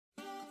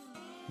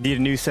Need a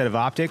new set of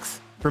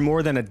optics? For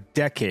more than a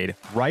decade,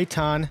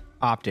 Riton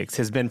Optics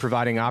has been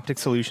providing optic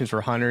solutions for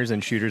hunters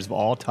and shooters of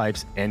all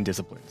types and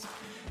disciplines.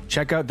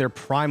 Check out their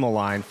Primal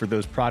line for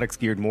those products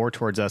geared more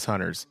towards us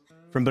hunters.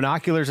 From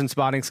binoculars and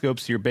spotting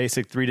scopes to your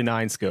basic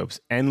 3-9 scopes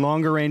and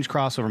longer range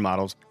crossover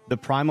models, the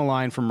Primal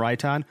line from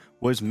Riton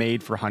was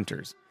made for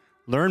hunters.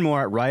 Learn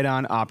more at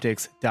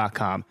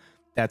ritonoptics.com.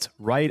 That's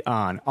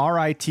Riton,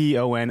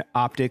 Riton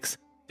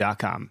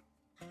optics.com.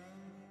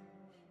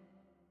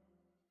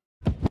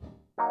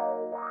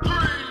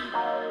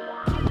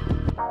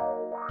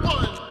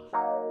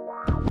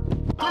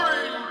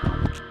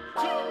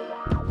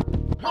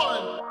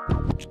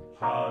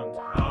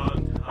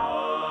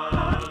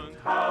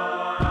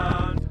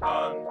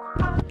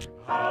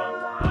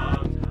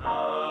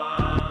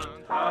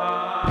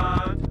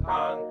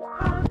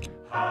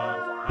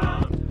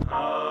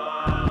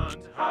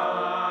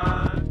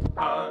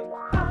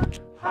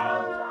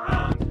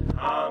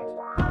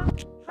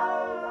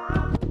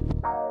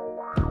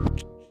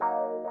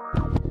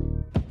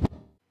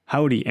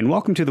 Howdy, and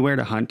welcome to the Where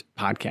to Hunt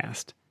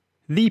podcast,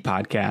 the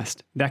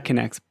podcast that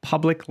connects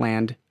public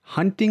land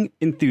hunting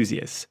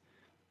enthusiasts.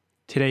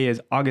 Today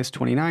is August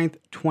 29th,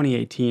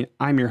 2018.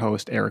 I'm your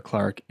host, Eric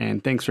Clark,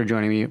 and thanks for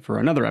joining me for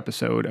another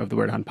episode of the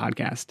Where to Hunt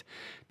podcast.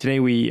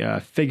 Today we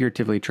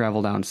figuratively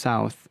travel down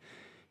south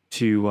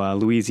to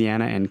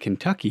Louisiana and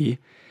Kentucky,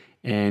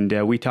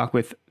 and we talk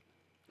with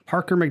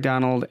Parker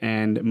McDonald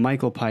and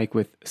Michael Pike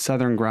with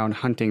Southern Ground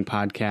Hunting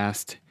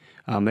Podcast.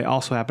 They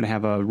also happen to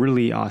have a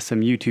really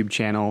awesome YouTube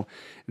channel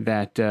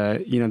that,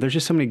 there's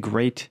just so many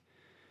great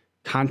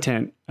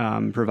content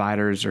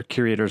providers or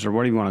curators or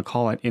whatever you want to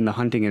call it in the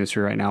hunting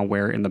industry right now,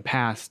 where in the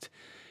past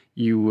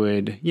you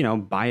would,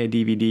 buy a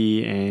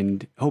DVD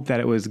and hope that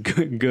it was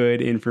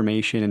good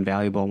information and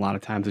valuable. A lot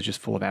of times it's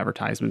just full of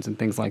advertisements and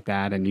things like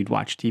that. And you'd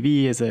watch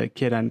TV as a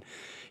kid and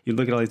you'd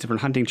look at all these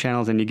different hunting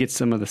channels and you get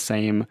some of the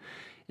same.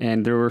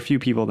 And there were a few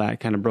people that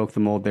kind of broke the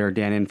mold there,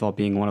 Dan Infalt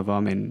being one of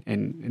them. And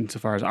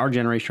insofar as our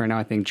generation right now,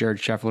 I think Jared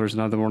Scheffler is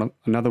another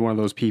one of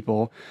those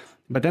people.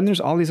 But then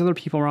there's all these other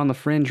people around the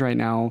fringe right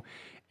now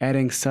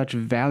adding such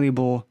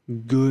valuable,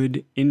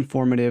 good,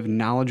 informative,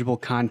 knowledgeable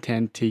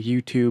content to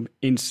YouTube,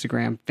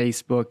 Instagram,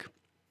 Facebook.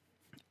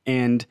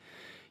 And,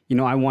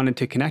 I wanted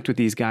to connect with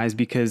these guys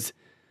because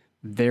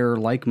they're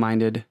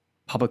like-minded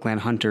public land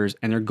hunters,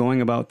 and they're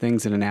going about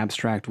things in an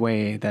abstract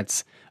way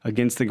that's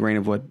against the grain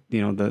of what,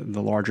 the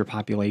larger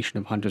population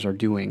of hunters are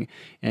doing.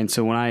 And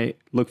so when I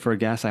look for a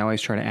guest, I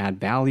always try to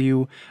add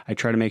value. I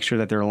try to make sure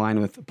that they're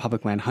aligned with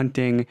public land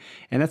hunting,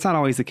 and that's not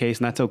always the case,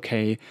 and that's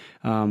okay.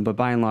 But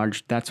by and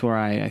large, that's where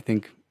I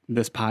think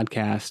this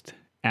podcast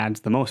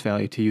adds the most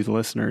value to you, the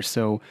listeners.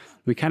 So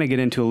we kind of get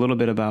into a little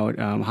bit about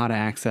how to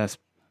access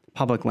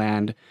public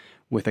land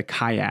with a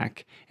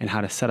kayak and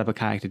how to set up a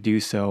kayak to do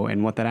so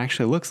and what that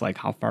actually looks like.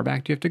 How far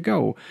back do you have to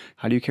go?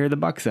 How do you carry the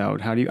bucks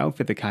out? How do you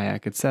outfit the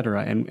kayak,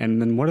 etc.? And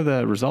then what are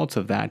the results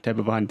of that type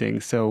of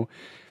hunting? So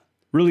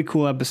really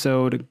cool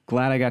episode.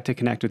 Glad I got to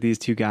connect with these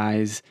two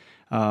guys.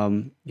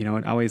 I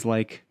always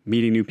like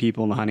meeting new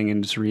people in the hunting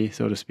industry,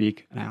 so to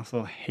speak. And I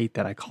also hate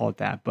that I call it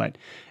that. But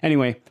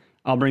anyway,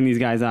 I'll bring these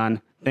guys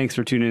on. Thanks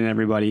for tuning in,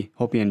 everybody.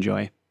 Hope you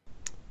enjoy.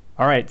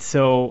 All right,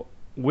 so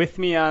with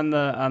me on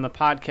the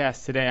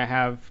podcast today, I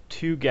have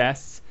two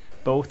guests,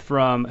 both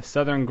from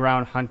Southern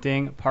Ground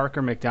Hunting,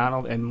 Parker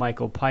McDonald and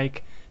Michael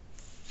Pike.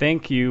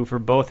 Thank you for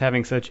both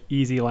having such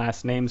easy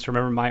last names.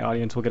 Remember, my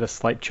audience will get a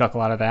slight chuckle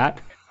out of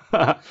that.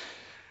 How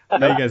you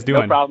guys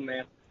doing? No problem,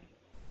 man.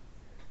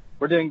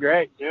 We're doing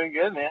great. Doing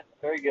good, man.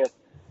 Very good.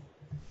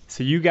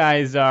 So you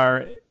guys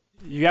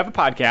you have a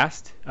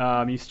podcast.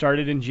 You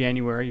started in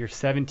January. You're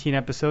 17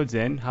 episodes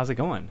in. How's it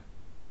going?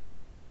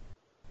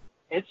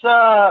 It's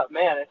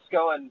it's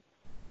going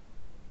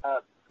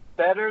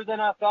better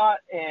than I thought,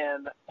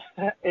 and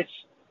it's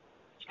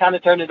kind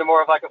of turned into more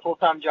of like a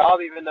full-time job,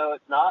 even though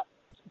it's not.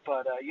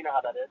 But you know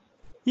how that is.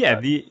 Yeah,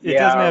 it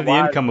doesn't have the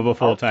income of a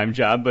full-time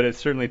job, but it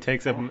certainly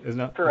takes up as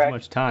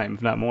much time,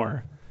 if not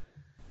more.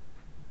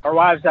 Our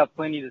wives have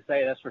plenty to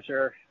say, that's for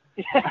sure.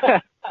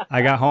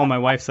 I got home, my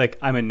wife's like,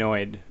 "I'm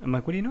annoyed." I'm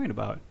like, "What are you annoyed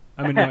about?"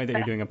 "I'm annoyed that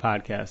you're doing a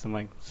podcast." I'm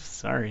like,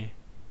 "Sorry."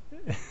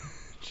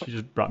 She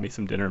just brought me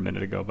some dinner a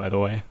minute ago, by the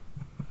way.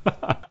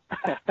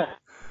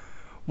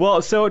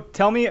 Well, so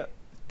tell me a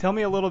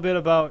little bit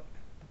about.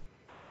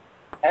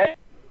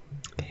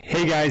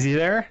 Hey guys, you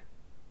there?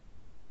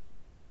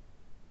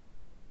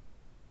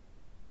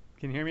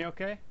 Can you hear me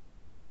okay?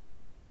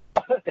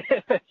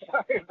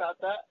 Sorry about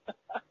that.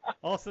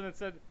 All of a sudden it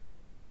said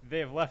they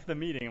have left the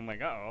meeting. I'm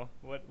like, uh-oh,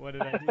 what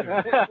did I do?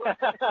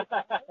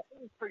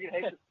 Freaking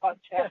hate this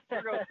podcast.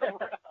 We're going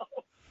somewhere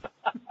else.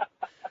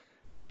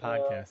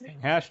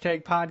 Podcasting.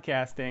 Hashtag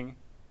podcasting.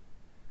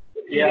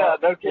 Yeah,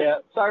 no kidding. Yeah.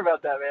 Sorry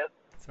about that, man.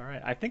 It's all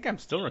right. I think I'm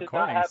still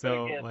recording,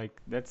 so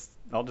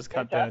I'll just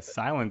cut the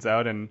silence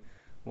out and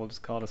we'll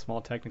just call it a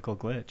small technical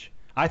glitch.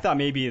 I thought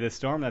maybe the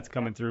storm that's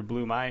coming through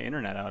blew my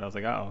internet out. I was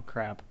like, oh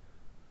crap.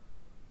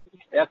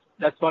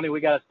 That's funny. We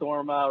got a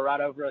storm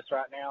right over us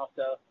right now,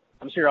 so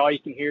I'm sure all you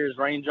can hear is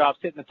raindrops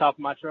hitting the top of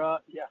my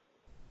truck. Yeah,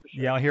 for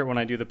sure. Yeah, I'll hear it when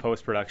I do the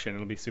post-production.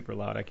 It'll be super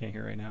loud. I can't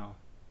hear right now.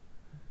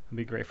 It'll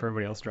be great for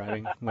everybody else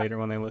driving later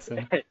when they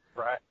listen.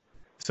 Right.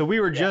 So we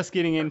were just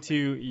getting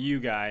into you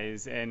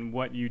guys and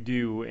what you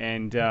do,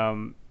 and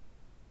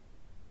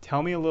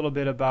tell me a little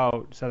bit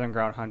about Southern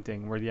Ground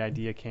Hunting, where the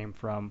idea came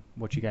from,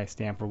 what you guys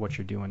stand for, what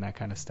you're doing, that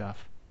kind of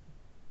stuff.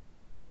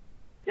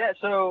 Yeah,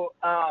 so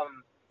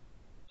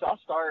I'll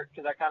start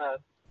because I kind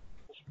of,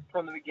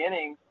 from the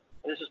beginning,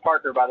 this is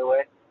Parker, by the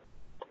way.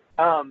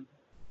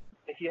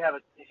 If you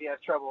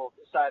have trouble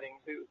deciding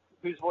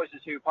whose voice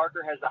is who,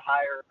 Parker has the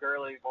higher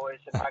girly voice,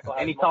 and Michael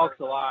has and he talks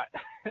a lot.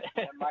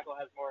 And Michael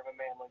has more of a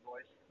manly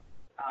voice.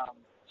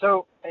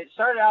 So it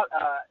started out.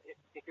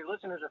 If your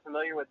listeners are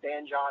familiar with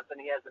Dan Johnson,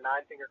 he has the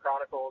Nine Finger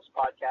Chronicles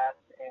podcast,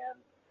 and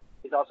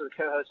he's also the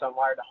co-host on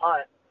Wired to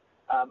Hunt.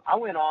 I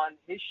went on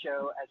his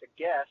show as a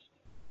guest,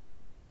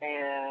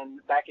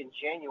 and back in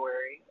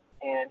January,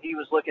 and he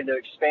was looking to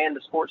expand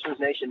the Sportsman's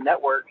Nation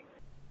network.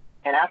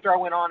 And after I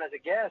went on as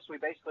a guest, we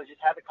basically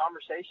just had the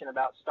conversation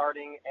about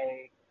starting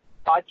a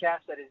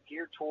podcast that is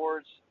geared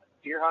towards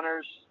deer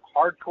hunters,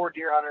 hardcore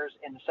deer hunters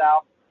in the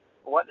South.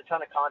 We're wanting a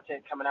ton of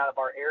content coming out of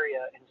our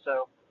area, and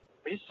so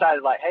we just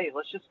decided, like, hey,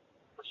 let's just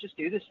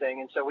do this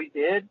thing. And so we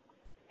did,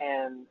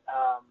 and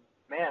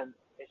man,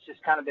 it's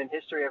just kind of been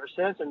history ever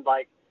since. And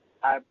like,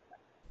 I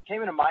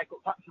came into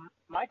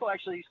Michael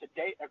actually used to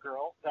date a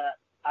girl that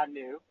I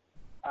knew,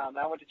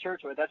 that I went to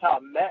church with. That's how I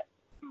met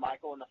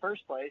Michael in the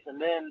first place. And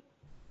then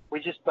we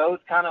just both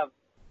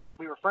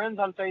we were friends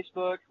on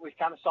Facebook. We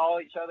kind of saw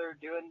each other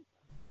doing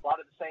a lot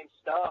of the same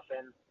stuff,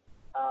 and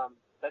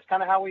that's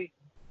kind of how we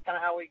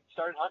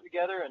started hunting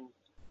together. And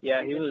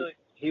yeah,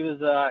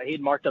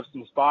 he'd marked up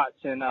some spots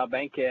in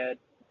Bankhead,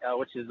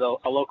 which is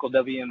a local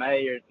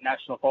WMA or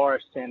National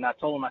Forest, and I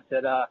told him, I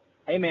said,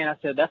 hey man, I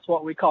said, that's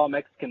what we call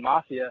Mexican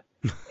Mafia,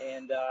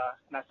 and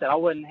I said I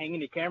wouldn't hang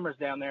any cameras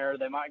down there;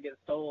 they might get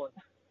stolen,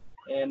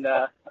 and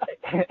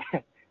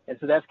and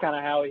so that's kind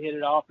of how we hit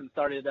it off and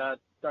started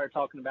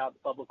talking about the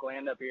public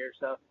land up here.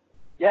 So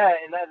yeah,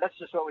 and that's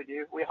just what we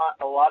do. We hunt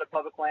a lot of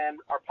public land.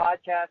 Our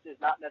podcast is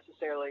not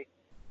necessarily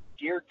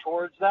geared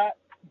towards that,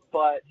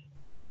 but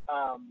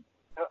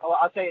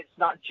I'll say it's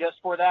not just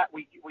for that.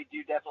 We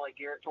do definitely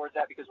gear it towards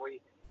that because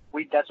we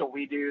that's what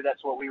we do.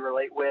 That's what we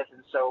relate with,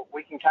 and so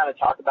we can kind of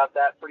talk about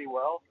that pretty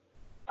well.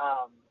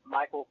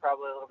 Michael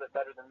probably a little bit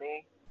better than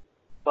me,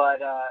 but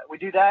we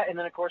do that, and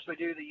then of course we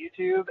do the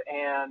YouTube,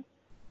 and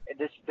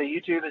the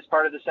YouTube is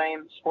part of the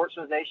same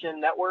Sportsman's Nation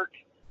network,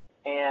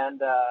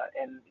 and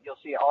you'll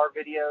see our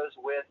videos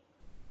with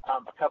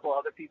a couple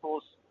other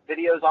people's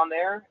videos on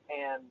there,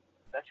 and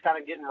that's kind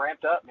of getting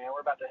ramped up, man.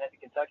 We're about to head to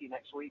Kentucky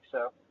next week,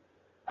 so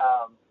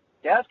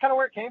yeah, that's kind of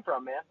where it came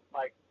from, man.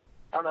 Like,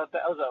 I don't know if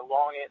that was a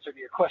long answer to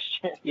your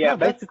question. Yeah, No,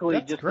 basically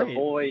that's just great. a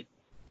void.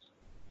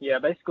 Yeah,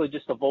 basically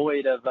just a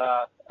void of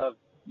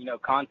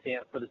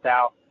content for the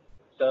South.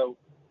 So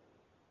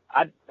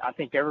I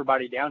think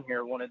everybody down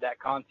here wanted that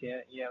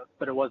content,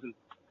 but it wasn't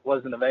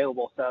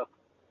available. So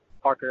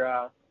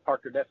Parker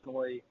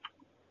definitely,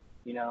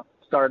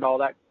 started all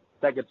that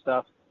good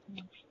stuff.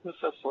 That's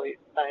so sweet.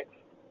 Thanks.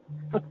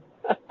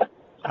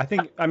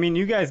 I mean,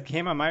 you guys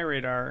came on my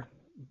radar,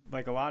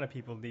 like a lot of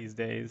people these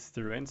days,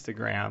 through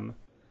Instagram.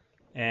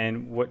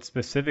 And what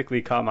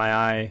specifically caught my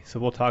eye, so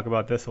we'll talk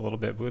about this a little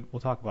bit.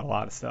 We'll talk about a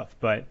lot of stuff,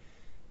 but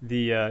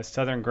the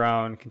Southern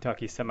Ground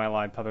Kentucky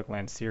Semi-Live Public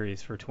Land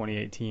Series for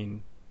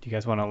 2018. Do you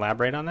guys want to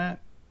elaborate on that?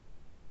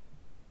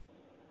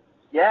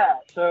 Yeah,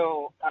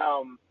 so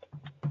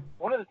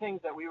one of the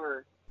things that we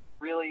were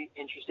really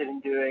interested in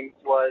doing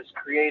was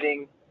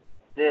creating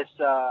this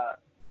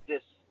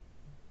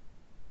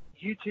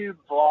YouTube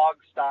vlog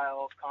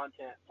style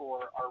content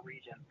for our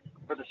region,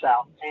 for the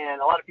South.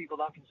 And a lot of people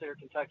don't consider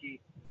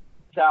Kentucky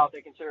South,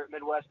 they consider it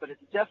Midwest, but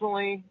it's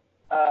definitely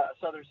a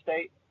southern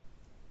state.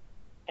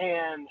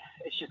 And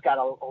it's just got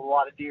a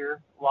lot of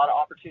deer, a lot of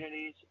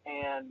opportunities.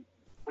 And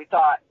we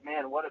thought,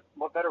 man, what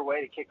better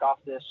way to kick off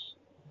this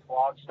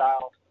vlog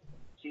style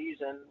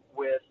season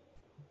with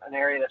an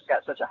area that's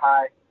got such a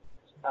high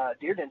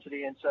deer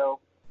density. And so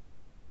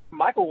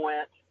Michael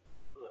went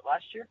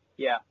last year.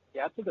 Yeah,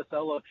 I took a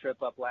solo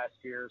trip up last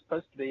year. It's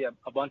supposed to be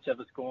a bunch of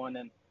us going,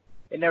 and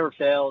it never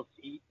fails.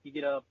 You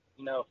get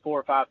 4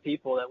 or 5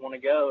 people that want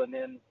to go, and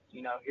then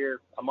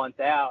here a month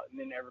out, and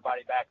then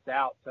everybody backs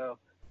out. So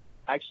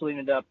I actually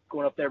ended up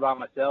going up there by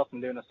myself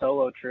and doing a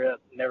solo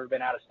trip. Never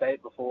been out of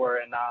state before,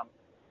 and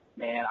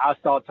man, I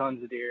saw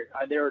tons of deer.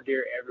 There were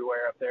deer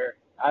everywhere up there.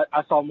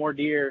 I saw more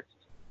deer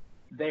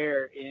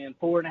there in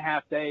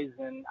 4.5 days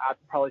than I've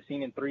probably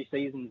seen in 3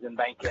 seasons in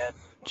Bankhead.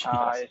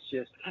 It's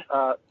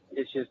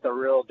just a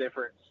real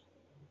difference.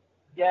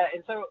 Yeah,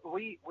 and so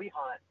we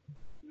hunt.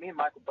 Me and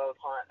Michael both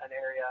hunt an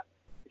area.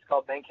 It's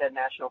called Bankhead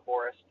National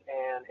Forest,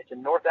 and it's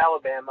in North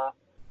Alabama.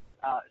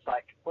 It's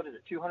like, what is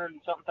it, 200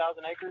 and something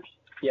thousand acres?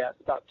 Yeah,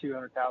 it's about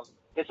 200,000.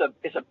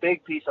 It's a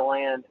big piece of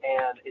land,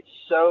 and it's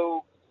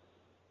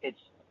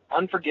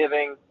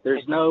unforgiving.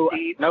 There's no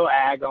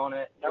ag on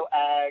it. No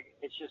ag.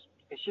 It's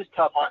just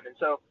tough hunting. And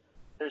so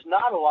there's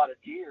not a lot of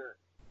deer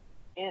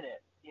in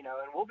it,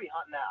 and we'll be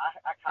hunting that.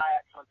 I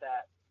kayak hunt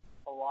that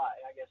a lot.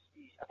 And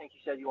I think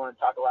you said you want to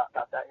talk a lot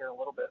about that here in a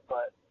little bit,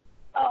 but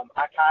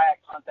I kayak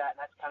hunt that, and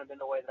that's kind of been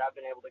the way that I've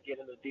been able to get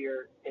into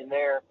deer in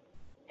there.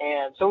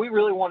 And so we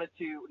really wanted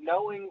to,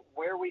 knowing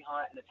where we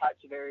hunt and the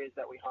types of areas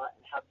that we hunt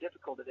and how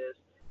difficult it is,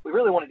 we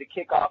really wanted to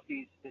kick off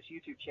this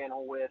YouTube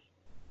channel with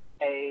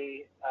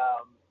a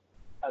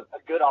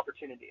good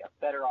opportunity, a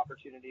better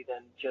opportunity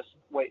than just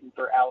waiting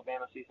for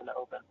Alabama season to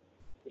open.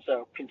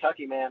 So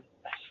Kentucky, man.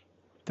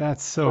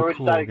 That's so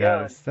cool,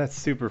 guys. That's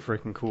super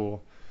freaking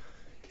cool.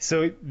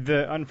 So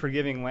the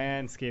unforgiving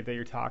landscape that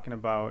you're talking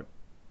about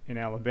in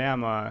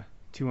Alabama,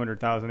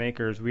 200,000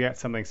 acres, we got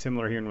something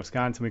similar here in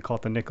Wisconsin. We call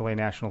it the Nicolet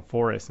National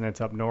Forest, and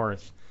it's up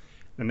north.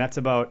 And that's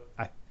about,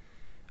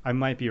 I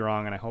might be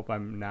wrong, and I hope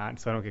I'm not,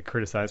 so I don't get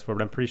criticized for it,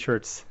 but I'm pretty sure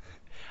it's,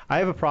 I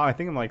have a problem. I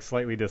think I'm like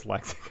slightly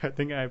dyslexic. I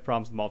think I have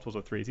problems with multiples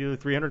of three. It's either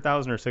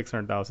 300,000 or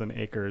 600,000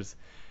 acres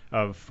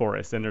of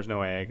forest, and there's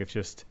no ag. It's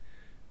just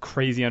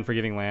crazy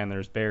unforgiving land.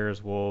 There's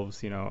bears,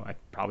 wolves,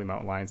 probably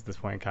mountain lions at this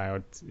point,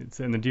 coyotes.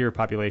 And the deer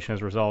population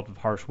as a result of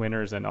harsh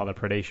winters and all the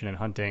predation and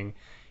hunting,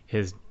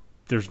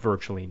 there's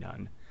virtually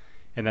none.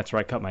 And that's where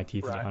I cut my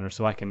teeth as a hunter,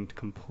 so I can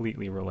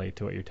completely relate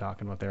to what you're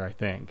talking about there, I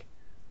think.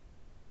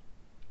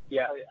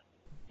 Yeah.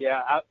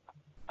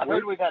 I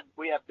heard we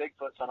have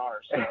Bigfoots on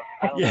ours, so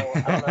I don't know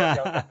if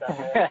y'all got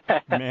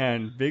that way.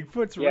 Man,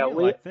 Bigfoot's real,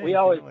 I think. We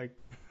always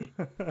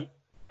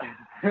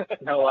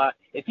No,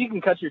 if you can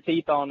cut your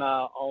teeth on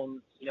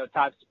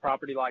types of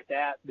property like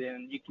that,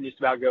 then you can just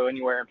about go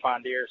anywhere and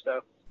find deer.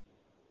 So.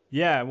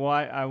 Yeah, well,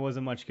 I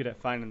wasn't much good at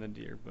finding the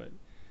deer, but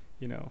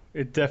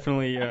it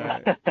definitely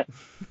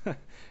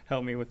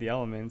helped me with the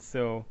elements.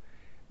 So,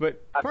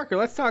 but Parker,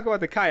 let's talk about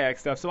the kayak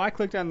stuff. So I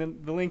clicked on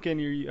the link in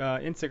your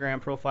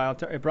Instagram profile.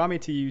 It brought me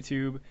to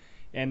YouTube,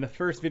 and the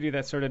first video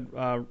that started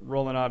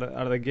rolling out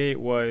of the gate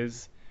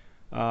was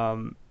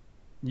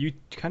you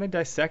kind of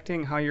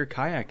dissecting how your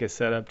kayak is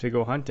set up to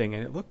go hunting,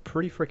 and it looked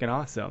pretty freaking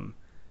awesome.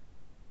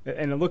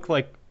 And it looked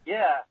like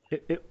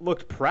it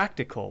looked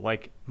practical,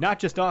 like not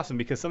just awesome,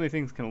 because some of these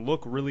things can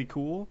look really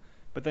cool,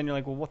 but then you're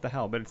like, well, what the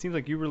hell? But it seems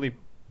like you really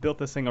built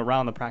this thing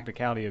around the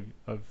practicality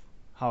of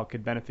how it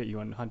could benefit you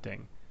in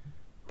hunting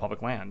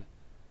public land.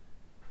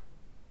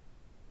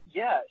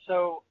 Yeah,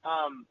 so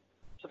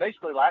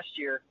basically last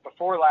year,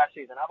 before last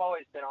season, I've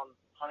always been on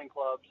hunting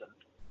clubs, and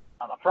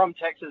I'm from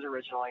Texas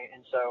originally,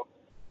 and so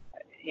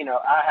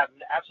I have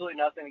absolutely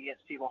nothing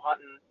against people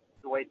hunting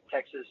the way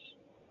Texas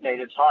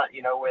natives hunt,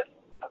 with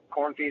a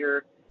corn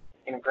feeder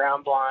and a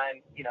ground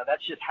blind.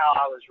 That's just how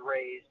I was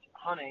raised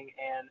hunting,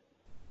 and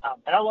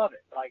I love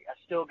it. Like, I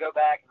still go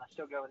back and I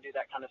still go and do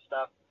that kind of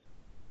stuff.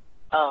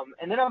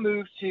 And then I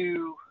moved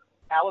to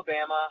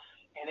Alabama,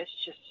 and it's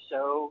just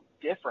so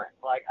different.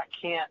 Like,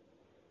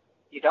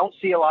 you don't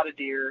see a lot of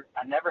deer.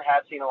 I never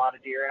have seen a lot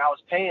of deer, and I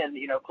was paying,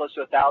 close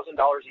to $1,000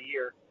 a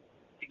year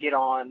to get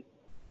on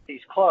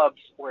these clubs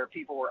where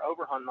people were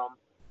overhunting them,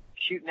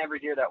 shooting every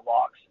deer that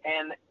walks.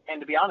 And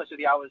to be honest with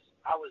you, I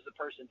was the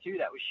person too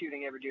that was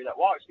shooting every deer that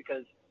walks,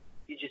 because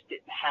you just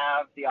didn't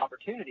have the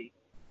opportunity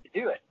to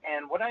do it.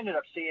 And what I ended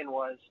up seeing a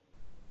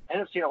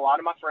lot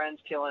of my friends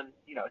killing,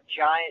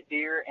 giant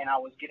deer, and I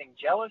was getting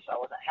jealous. I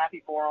wasn't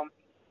happy for them,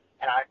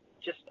 and I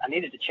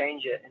needed to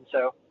change it. And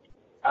so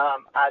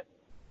I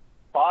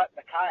bought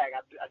a kayak.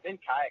 I've been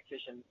kayak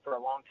fishing for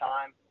a long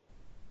time,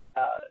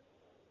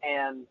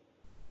 and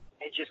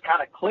it just kind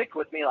of clicked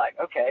with me, like,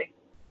 okay,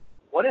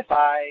 what if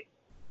I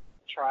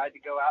tried to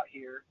go out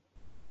here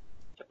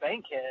to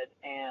Bankhead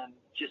and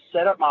just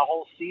set up my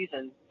whole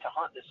season to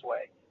hunt this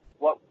way?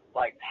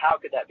 How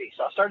could that be?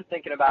 So I started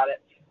thinking about it.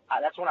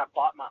 That's when I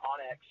bought my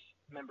Onyx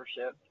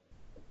membership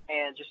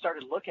and just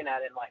started looking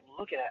at it, and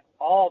looking at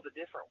all the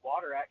different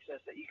water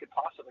access that you could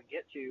possibly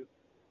get to.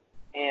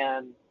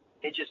 And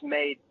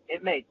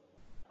it made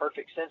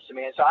perfect sense to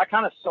me. And so I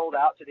kind of sold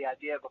out to the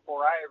idea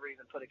before I ever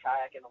even put a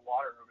kayak in the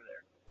water over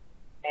there.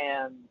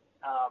 And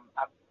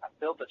I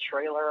built a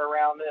trailer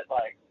around it,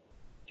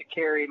 to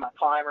carry my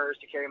climbers,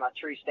 to carry my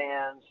tree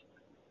stands.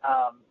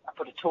 I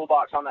put a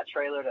toolbox on that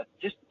trailer to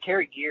just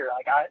carry gear.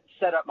 I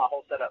set up my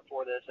whole setup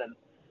for this, and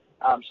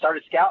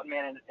started scouting,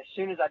 man. And as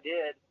soon as I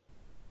did,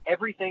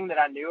 everything that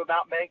I knew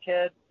about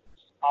Bankhead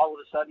all of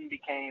a sudden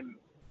became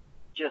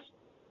just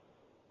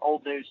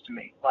old news to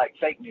me, like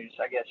fake news,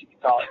 I guess you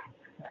could call it.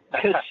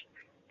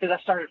 Because I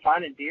started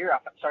finding deer. I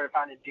started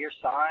finding deer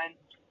sign,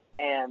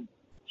 and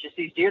just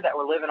these deer that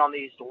were living on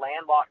these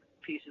landlocked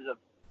pieces of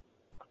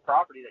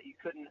property that you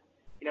couldn't,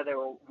 they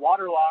were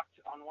waterlocked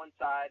on one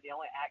side. The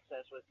only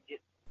access was to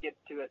get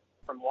to it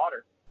from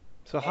water.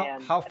 So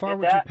how far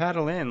would you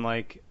paddle in?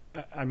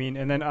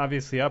 And then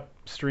obviously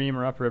upstream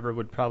or upriver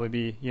would probably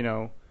be,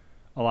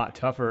 a lot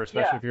tougher,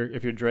 especially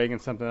if you're dragging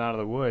something out of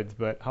the woods.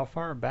 But how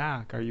far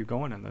back are you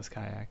going in this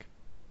kayak?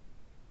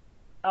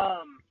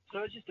 So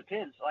it just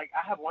depends.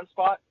 I have one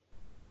spot,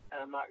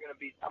 and I'm going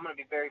to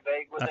be very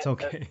vague with it. That's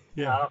okay.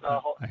 Yeah, I don't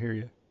know. I hear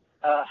you.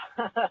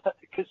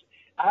 Because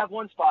I have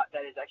one spot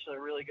that is actually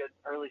a really good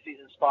early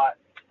season spot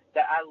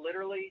that I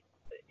literally,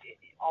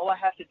 all I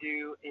have to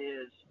do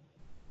is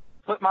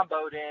put my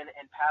boat in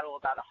and paddle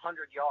about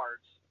 100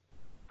 yards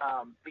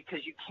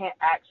because you can't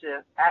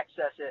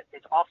access it.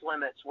 It's off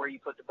limits where you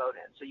put the boat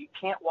in. So you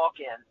can't walk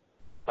in,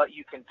 but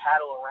you can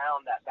paddle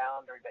around that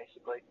boundary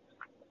basically.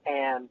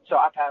 And so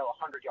I paddle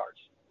 100 yards,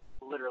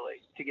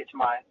 literally, to get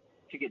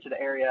to the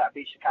area. I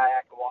beach the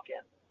kayak and walk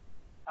in.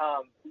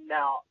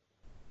 Now,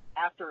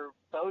 after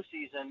bow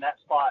season, that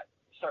spot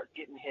starts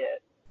getting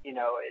hit. You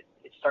know,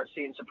 it starts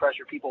seeing some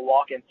pressure, people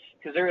walking,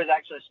 because there is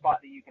actually a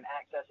spot that you can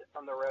access it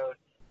from the road.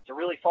 It's a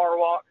really far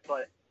walk,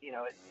 but, you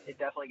know, it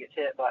definitely gets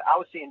hit. But I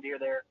was seeing deer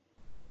there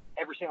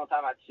every single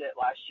time I'd sit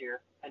last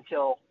year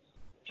until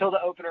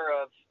the opener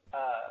of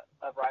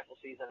rifle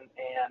season,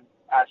 and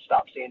I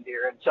stopped seeing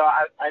deer. And so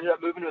I ended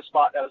up moving to a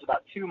spot that was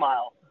about 2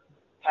 mile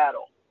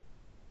paddle,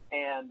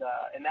 and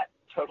that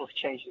totally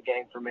changed the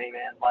game for me,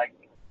 man. Like,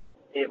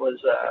 it was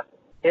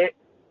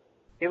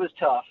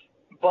tough,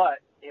 but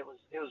it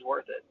was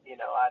worth it. You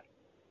know,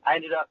 I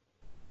ended up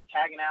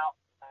tagging out.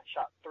 I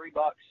shot 3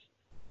 bucks,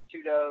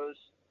 2 does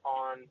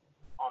on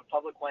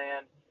public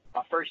land.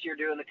 My first year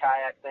doing the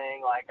kayak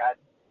thing, like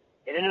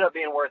it ended up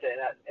being worth it.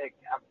 And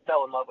I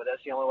fell in love with it.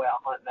 That's the only way I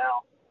hunt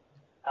now.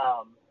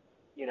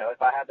 You know,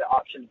 if I had the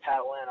option to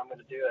paddle in, I'm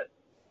going to do it,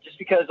 just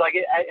because like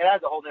it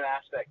adds a whole new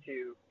aspect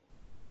to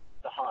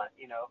the hunt.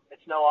 You know,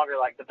 it's no longer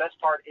like the best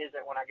part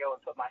isn't when I go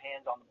and put my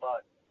hands on the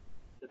buck.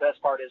 The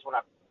best part is when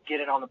I get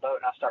it on the boat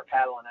and I start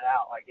paddling it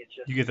out. Like, it's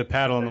just, you get the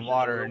paddle in the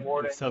water and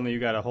suddenly you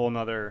got a whole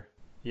nother.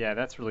 Yeah,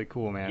 that's really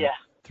cool, man. Yeah.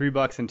 3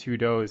 bucks and 2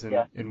 does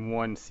in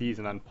one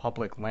season on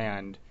public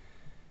land.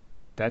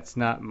 That's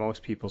not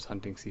most people's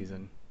hunting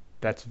season.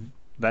 That's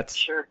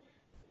sure.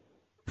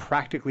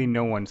 Practically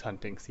no one's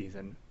hunting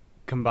season,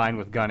 combined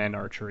with gun and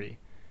archery.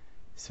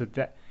 So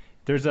that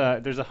there's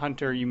a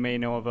hunter, you may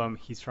know of him.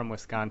 He's from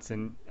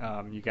Wisconsin.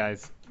 You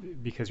guys,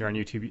 because you're on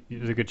YouTube,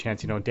 there's a good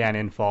chance you know Dan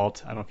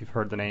Infault. I don't know if you've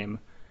heard the name.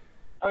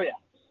 Oh yeah.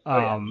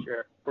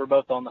 Sure. We're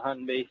both on the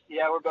hunting beast.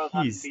 Yeah, we're both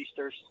hunting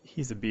beasters.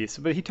 He's a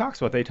beast, but he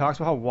talks about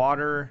how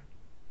water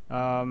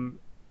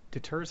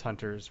deters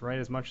hunters, right,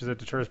 as much as it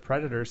deters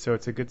predators. So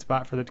it's a good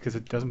spot for that because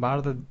it doesn't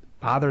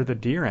bother the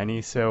deer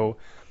any. So,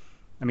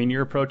 I mean,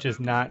 your approach is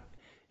not.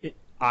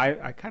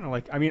 I kind of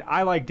like. I mean,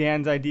 I like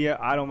Dan's idea.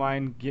 I don't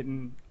mind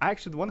getting.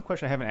 Actually, the one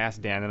question I haven't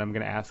asked Dan that I'm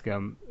going to ask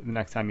him the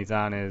next time he's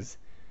on is,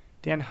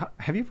 Dan,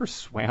 have you ever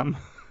swam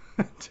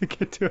to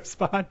get to a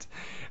spot?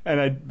 And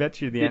I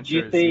bet you the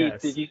answer is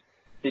yes.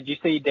 Did you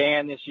see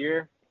Dan this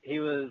year? He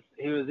was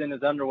in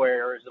his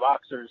underwear or his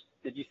boxers.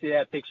 Did you see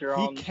that picture?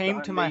 He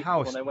came to my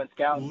house when they went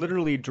scouting?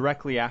 Literally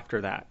directly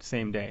after that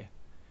same day.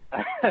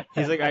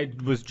 He's like, I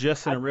was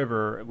just in a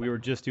river. We were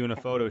just doing a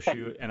photo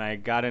shoot, and I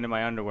got into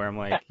my underwear. I'm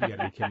like, you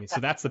gotta be kidding me. So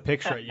that's the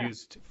picture I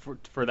used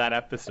for that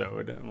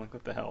episode. I'm like,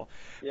 what the hell?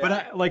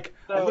 Yeah. But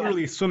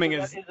literally swimming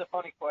is a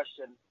funny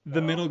question.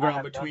 The middle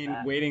ground between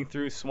wading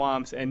through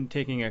swamps and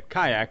taking a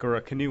kayak or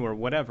a canoe or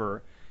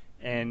whatever.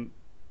 And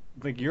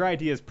like, your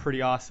idea is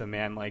pretty awesome,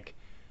 man. Like,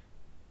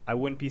 I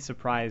wouldn't be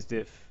surprised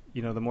if,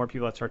 you know, the more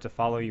people that start to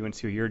follow you and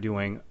see what you're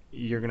doing,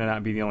 you're gonna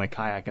not be the only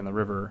kayak in the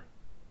river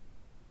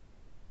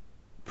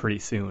pretty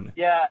soon.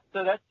 Yeah,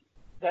 so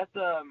that's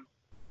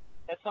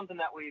something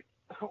that we've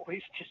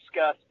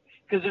discussed,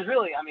 because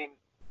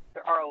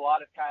there are a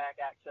lot of kayak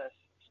access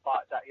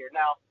spots out here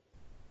now,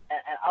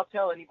 and I'll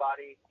tell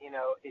anybody, you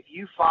know, if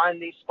you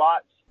find these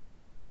spots,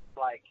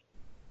 like,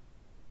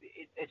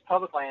 it's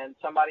public land.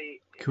 Somebody,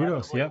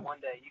 kudos, yeah.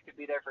 One day you could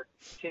be there for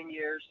 10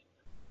 years,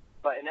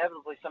 but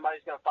inevitably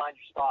somebody's going to find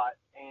your spot,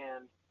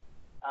 and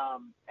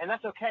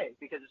that's okay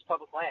because it's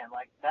public land.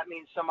 Like, that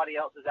means somebody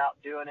else is out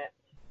doing it.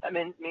 That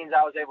means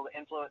I was able to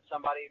influence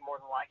somebody more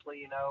than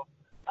likely, you know.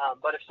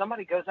 But if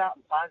somebody goes out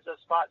and finds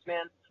those spots,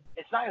 man,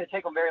 it's not going to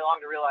take them very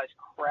long to realize,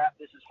 crap,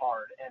 this is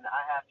hard, and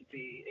I have to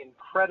be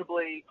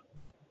incredibly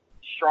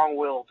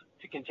strong-willed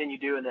to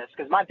continue doing this,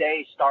 because my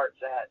day starts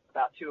at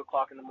about 2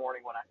 o'clock in the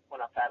morning when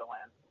I paddle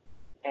in,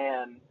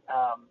 and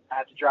I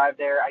have to drive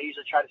there. I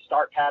usually try to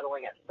start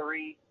paddling at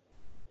 3,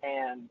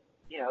 and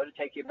you know, it'll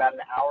take you about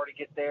an hour to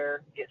get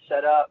there, get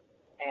set up,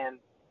 and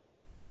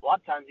a lot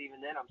of times even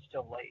then I'm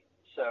still late.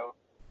 So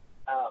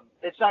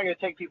it's not going to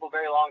take people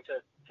very long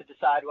to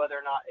decide whether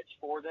or not it's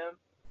for them.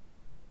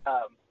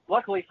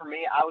 Luckily for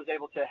me, I was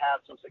able to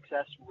have some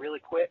success really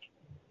quick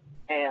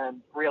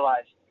and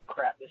realize,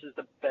 crap, this is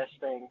the best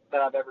thing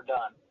that I've ever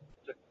done.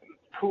 It's the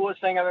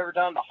coolest thing I've ever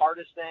done, the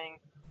hardest thing,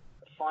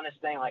 the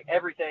funnest thing, like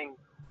everything.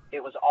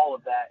 It was all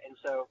of that. And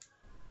so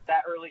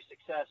that early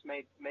success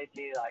made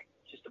me like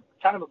just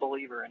kind of a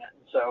believer in it.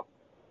 And so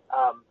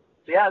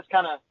yeah, it's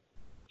kind of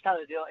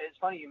the deal. It's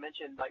funny you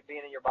mentioned like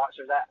being in your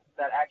boxer. That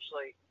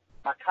actually,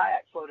 my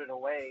kayak floated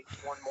away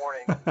one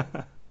morning,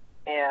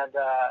 and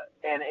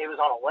it was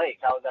on a lake.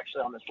 I was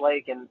actually on this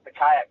lake, and the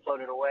kayak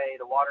floated away.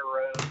 The water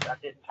rose. I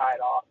didn't tie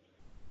it off,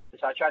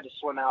 and so I tried to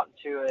swim out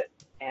into it,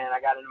 and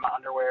I got into my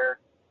underwear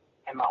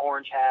and my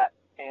orange hat,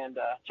 and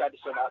tried to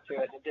swim out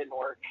to it, and it didn't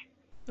work.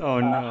 Oh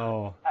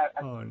no!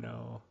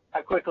 No!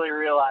 I quickly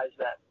realized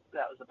that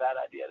was a bad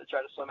idea to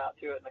try to swim out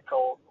to it in the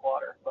cold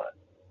water, but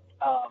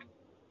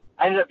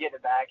I ended up getting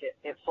it back.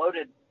 It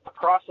floated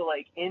across the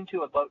lake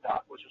into a boat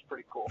dock, which was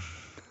pretty cool.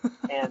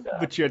 And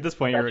But at this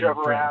point, I you're drove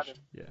already around. drenched.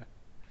 Yeah.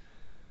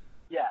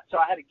 Yeah, so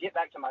I had to get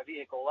back to my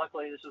vehicle.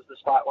 Luckily, this was the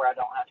spot where I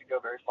don't have to go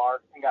very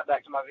far, and got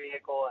back to my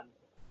vehicle, and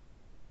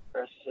the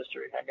rest is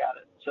history. I got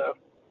it. So,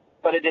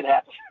 but it did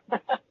happen.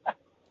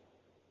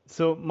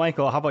 So,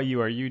 Michael, how about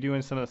you? Are you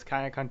doing some of this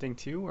kayak hunting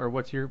too, or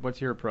what's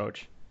your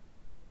approach?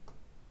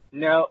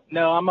 No,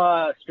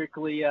 I'm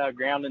strictly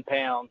ground and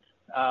pound.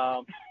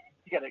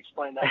 You got to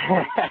explain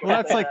that. Well,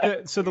 that's like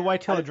the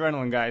whitetail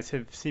adrenaline guys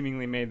have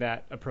seemingly made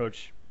that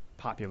approach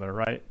popular,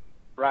 right?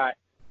 Right.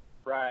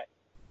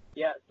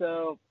 Yeah,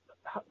 so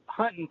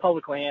hunting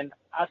public land,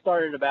 I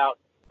started about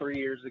 3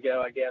 years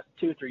ago, I guess,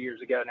 2-3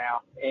 years ago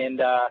now,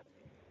 and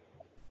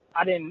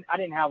I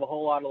didn't have a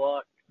whole lot of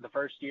luck the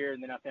first year,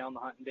 and then I found the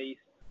hunting beast.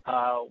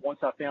 Once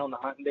I found the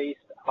hunting beast,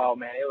 oh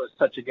man, it was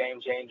such a game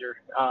changer.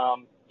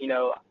 You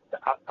know,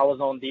 I was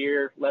on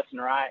deer left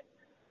and right,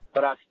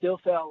 but I still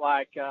felt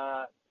like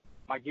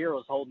my gear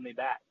was holding me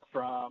back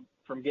from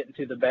getting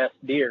to the best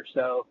deer.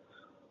 So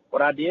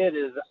what I did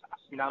is,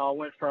 you know, I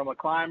went from a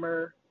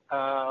climber,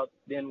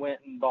 then went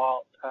and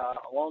bought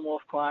a lone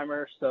wolf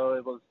climber, so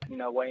it was, you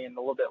know, weighing a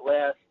little bit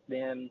less.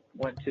 Then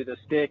went to the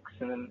sticks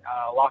and then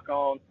lock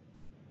on.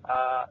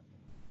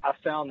 I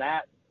found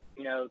that,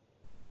 you know,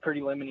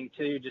 pretty limiting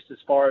too, just as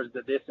far as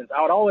the distance.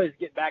 I would always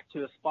get back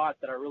to a spot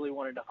that I really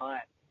wanted to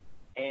hunt,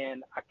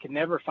 and I could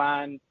never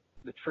find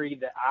the tree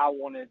that I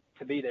wanted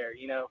to be there,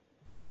 you know.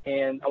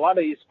 And a lot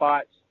of these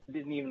spots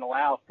didn't even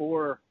allow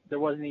for, there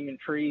wasn't even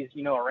trees,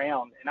 you know,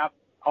 around. And I've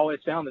always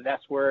found that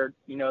that's where,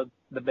 you know,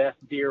 the best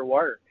deer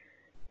were.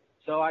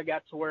 So I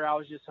got to where I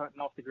was just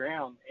hunting off the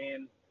ground.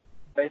 And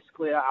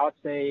basically, I would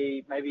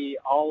say maybe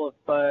all of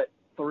but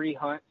 3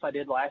 hunts I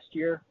did last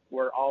year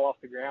were all off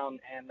the ground.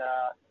 And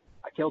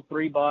I killed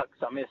 3 bucks.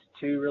 I missed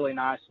 2 really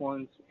nice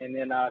ones. And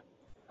then I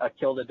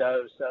killed a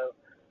doe. So,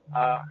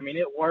 I mean,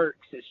 it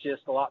works. It's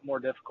just a lot more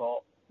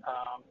difficult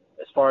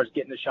as far as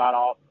getting the shot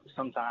off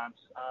sometimes.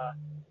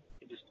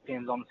 It just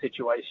depends on the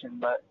situation.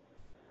 But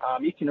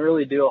you can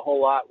really do a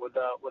whole lot with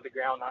the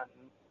ground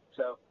hunting.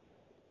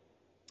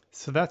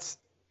 So that's.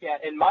 Yeah,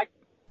 and Mike,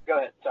 go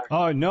ahead. Sorry.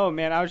 Oh no,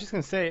 man! I was just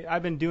gonna say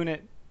I've been doing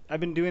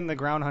the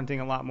ground hunting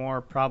a lot more,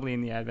 probably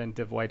in the advent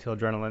of whitetail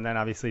adrenaline. Then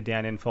obviously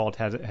Dan Infalt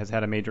has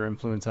had a major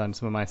influence on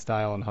some of my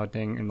style and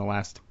hunting in the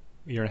last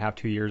year and a half,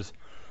 2 years.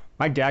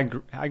 My dad,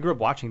 I grew up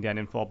watching Dan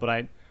Infalt,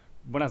 but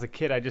when I was a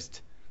kid, I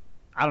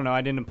don't know,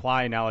 I didn't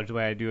apply knowledge the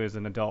way I do as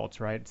an adult,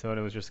 right? So it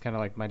was just kind of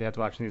like my dad's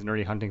watching these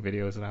nerdy hunting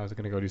videos, and I was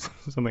gonna go do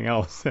something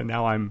else, and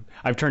now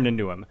I've turned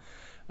into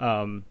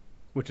him,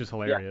 which is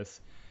hilarious.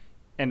 Yeah.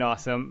 And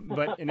awesome.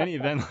 But in any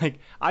event, like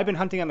I've been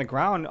hunting on the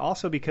ground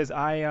also because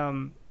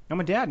I'm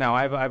a dad now.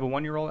 I have a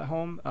 1-year-old at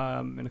home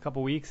in a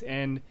couple weeks,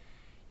 and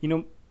you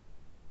know,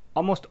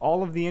 almost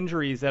all of the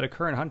injuries that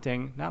occur in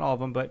hunting, not all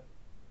of them, but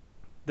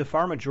the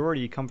far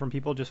majority come from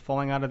people just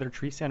falling out of their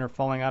tree stand or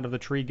falling out of the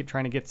tree,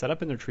 trying to get set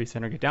up in their tree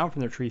stand or get down from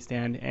their tree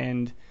stand.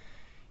 And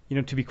you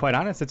know, to be quite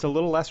honest, it's a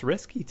little less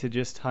risky to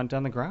just hunt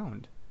on the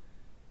ground,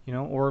 you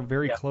know, or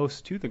very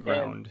close to the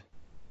ground.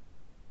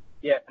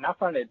 Yeah, and I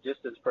find it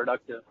just as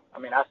productive. I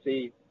mean,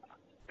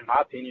 in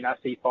my opinion, I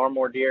see far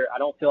more deer. I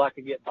don't feel like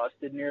I get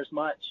busted near as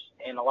much.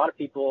 And a lot of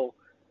people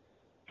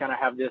kind of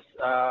have this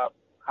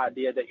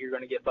idea that you're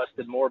going to get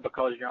busted more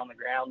because you're on the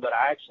ground, but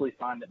I actually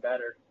find it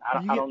better.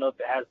 I don't know if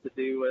it has to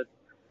do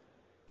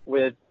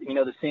with you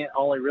know, the scent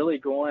only really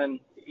going,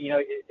 you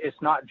know,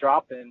 it's not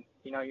dropping.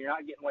 You know, you're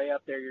not getting way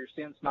up there. Your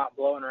scent's not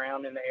blowing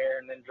around in the air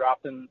and then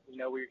dropping, you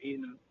know, where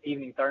you're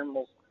evening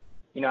thermals.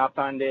 You know, I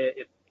find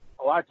it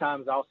a lot of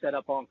times I'll set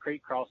up on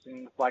creek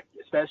crossings, like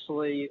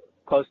especially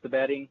close to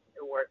bedding,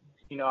 where,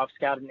 you know, I've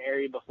scouted an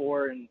area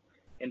before and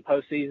in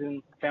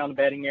postseason found a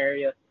bedding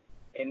area,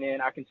 and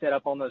then I can set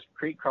up on those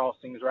creek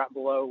crossings right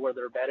below where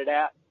they're bedded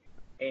at.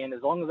 And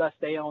as long as I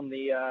stay on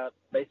the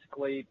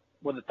basically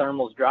where the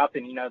thermal's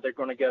dropping, you know, they're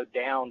going to go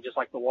down just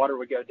like the water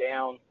would go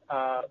down,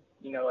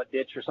 you know, a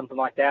ditch or something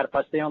like that. If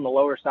I stay on the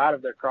lower side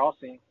of their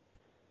crossing,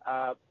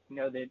 you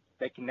know,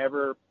 they can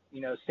never,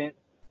 you know,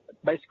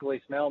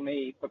 basically smell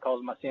me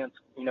because my scent's,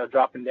 you know,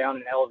 dropping down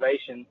in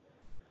elevation.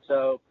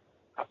 So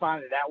I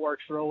find that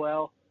works real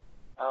well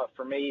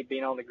for me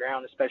being on the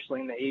ground, especially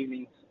in the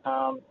evenings.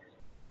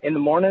 In the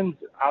mornings,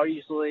 I'll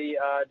usually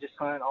just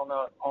hunt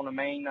on a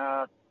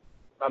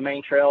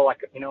main trail, like,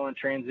 you know, in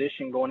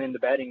transition going into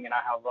bedding, and I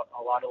have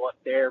a lot of luck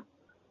there.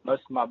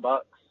 Most of my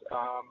bucks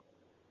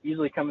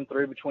usually coming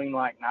through between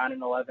like 9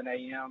 and 11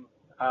 a.m.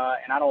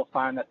 And I don't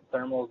find that the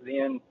thermals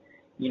then,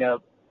 you know,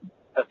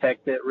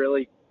 affect it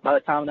really. By the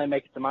time they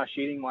make it to my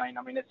shooting lane,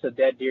 I mean, it's a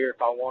dead deer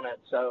if I want it.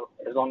 So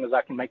as long as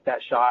I can make that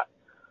shot,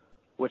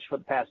 which for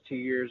the past 2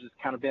 years has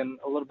kind of been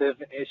a little bit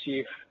of an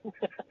issue.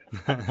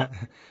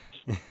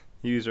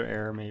 User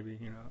error, maybe.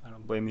 You know, I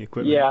don't blame the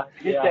equipment. Yeah,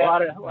 a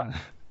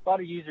lot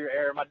of user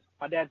error.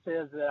 My dad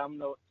says that I'm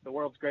the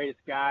world's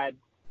greatest guide,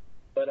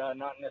 but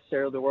not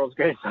necessarily the world's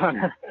greatest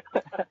hunter.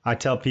 I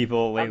tell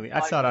people lately, I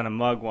saw it on a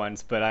mug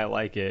once, but I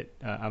like it.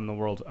 I'm the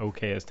world's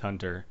okayest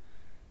hunter.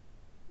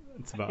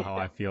 It's about how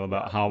I feel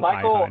about how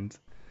I hunt.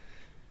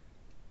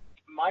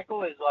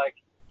 Michael is like,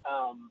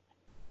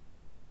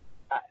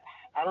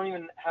 I don't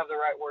even have the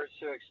right words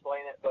to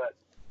explain it, but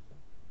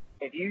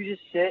if you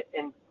just sit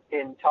and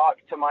talk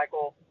to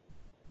Michael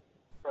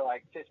for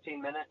like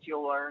 15 minutes,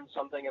 you'll learn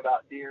something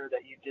about deer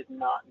that you did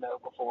not know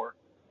before.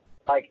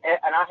 Like,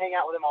 and I hang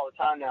out with him all the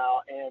time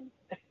now, and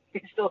he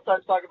still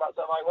starts talking about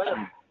stuff. I'm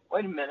like,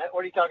 wait a minute,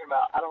 what are you talking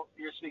about?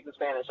 You're speaking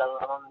Spanish. I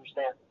don't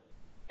understand.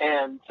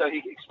 And so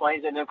he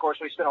explains it. And of course,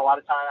 we spent a lot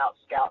of time out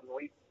scouting.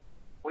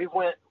 We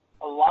went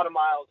a lot of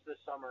miles this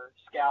summer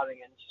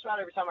scouting, and just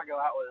about every time I go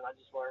out with him, I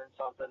just learn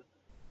something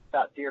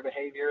about deer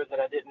behavior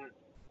that I didn't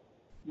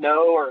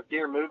know, or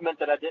deer movement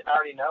that I didn't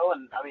already know.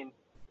 And I mean,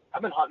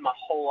 I've been hunting my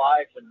whole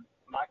life, and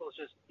Michael's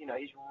just,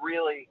 he's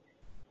really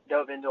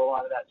dove into a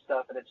lot of that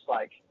stuff. And it's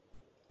like,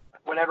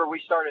 whenever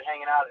we started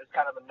hanging out, it's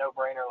kind of a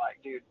no-brainer.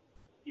 Like, dude,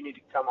 you need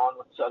to come on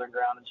with Southern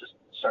Ground and just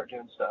start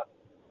doing stuff.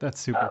 That's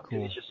super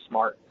cool. He's just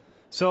smart.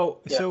 So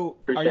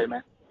appreciate it,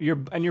 man.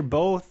 You're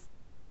both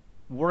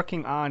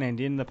working on and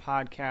in the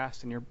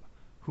podcast, and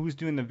who's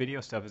doing the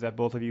video stuff? Is that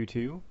both of you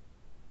too?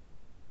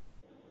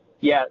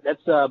 Yeah,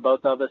 that's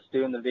both of us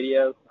doing the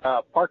video.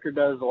 Parker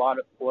does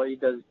he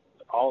does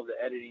all of the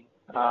editing,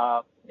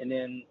 and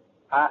then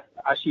I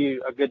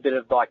shoot a good bit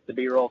of like the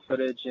B-roll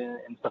footage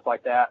and stuff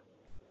like that.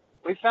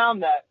 We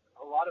found that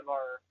a lot of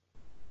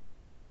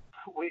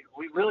we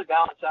really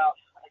balance out.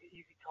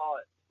 You could call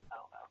it, I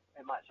don't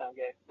know, it might sound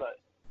gay, but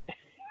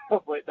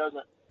hopefully it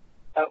doesn't.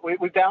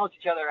 We balance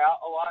each other out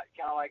a lot,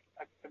 kind of like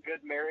a good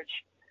marriage,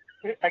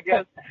 I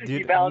guess.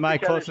 Dude, my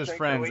closest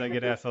friends, I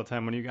get asked all the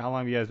time, how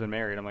long have you guys been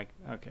married? I'm like,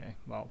 okay,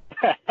 well.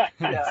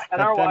 Yeah,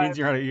 and that means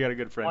you got a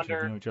good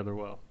friendship, you know each other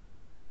well.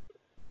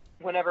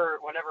 Whenever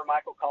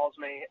Michael calls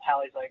me,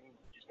 Hallie's like,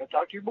 just go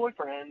talk to your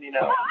boyfriend,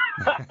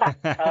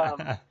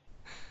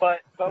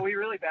 But we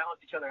really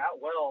balance each other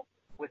out well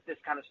with this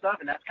kind of stuff,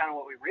 and that's kind of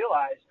what we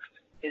realized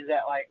is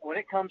that, like, when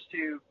it comes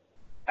to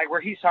like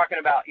where he's talking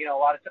about, a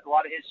lot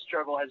of his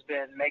struggle has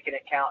been making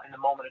it count in the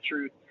moment of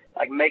truth,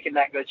 like making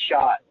that good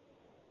shot.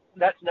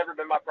 That's never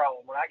been my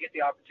problem. When I get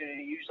the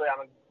opportunity, usually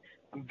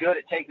I'm good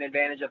at taking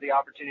advantage of the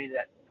opportunity.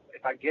 That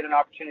if I get an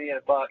opportunity at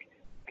a buck,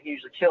 I can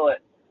usually kill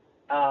it.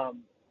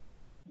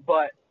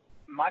 But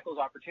Michael's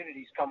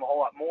opportunities come a whole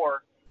lot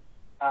more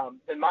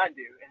than mine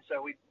do, and so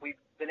we've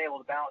been able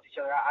to balance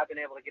each other. I've been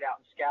able to get out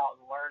and scout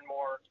and learn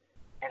more,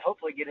 and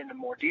hopefully get into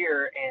more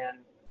deer.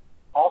 And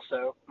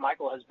also,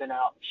 Michael has been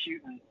out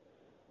shooting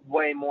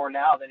way more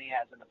now than he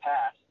has in the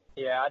past.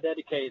 Yeah, I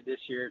dedicated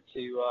this year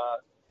to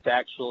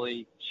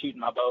actually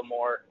shooting my bow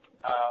more.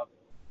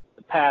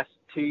 The past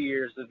 2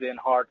 years have been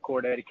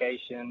hardcore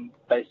dedication,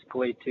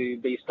 basically to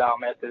B-style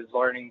methods,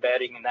 learning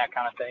bedding and that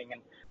kind of thing.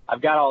 And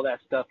I've got all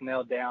that stuff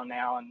nailed down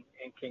now, and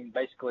can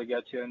basically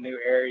go to a new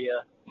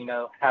area,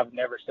 have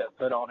never set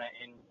foot on it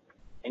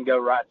and go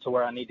right to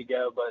where I need to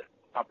go. But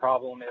my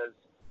problem is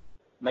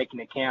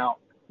making it count,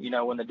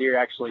 when the deer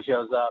actually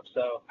shows up.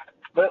 So,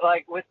 but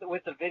like with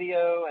the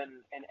video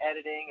and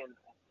editing, and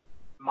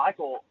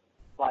Michael,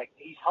 like,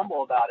 he's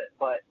humble about it,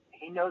 but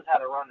he knows how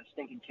to run a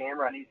stinking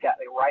camera, and he's got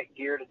the right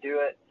gear to do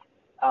it.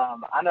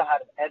 I know how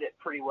to edit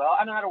pretty well.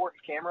 I know how to work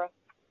the camera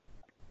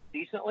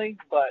decently,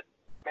 but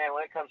man,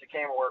 when it comes to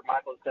camera work,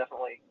 Michael's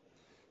definitely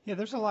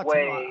there's a lot to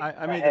know.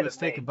 I made the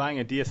mistake of buying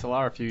a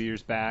DSLR a few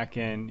years back,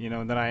 and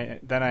then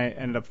I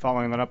ended up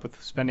following that up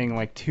with spending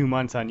like 2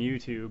 months on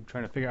YouTube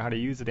trying to figure out how to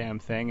use the damn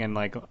thing and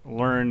like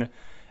learn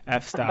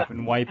f-stop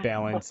and white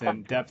balance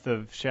and depth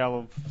of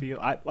shallow field,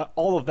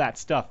 all of that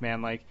stuff,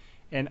 man. Like,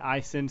 and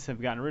I since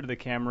have gotten rid of the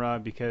camera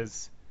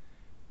because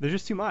there's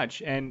just too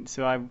much, and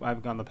so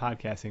I've gone the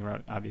podcasting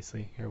route.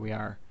 Obviously, here we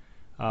are.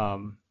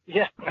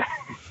 Yeah,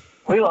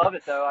 we love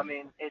it though. I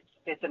mean,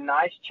 it's a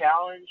nice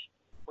challenge.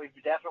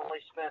 We've definitely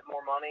spent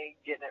more money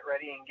getting it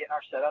ready and getting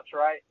our setups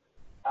right.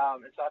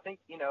 And so I think,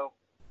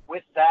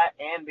 with that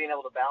and being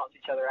able to balance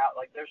each other out,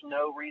 like, there's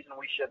no reason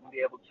we shouldn't be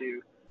able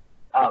to,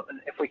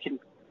 if we can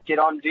get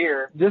on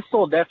deer. This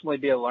will definitely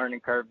be a learning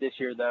curve this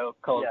year, though,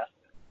 because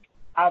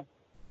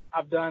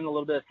I've done a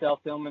little bit of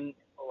self-filming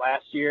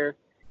last year,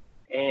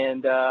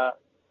 and I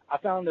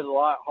found it a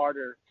lot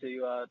harder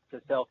to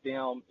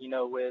self-film,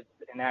 with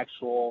an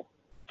actual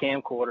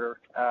camcorder.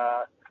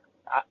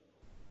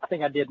 I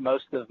think I did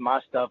most of my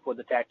stuff with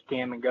the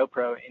Tacticam and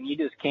GoPro, and you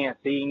just can't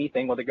see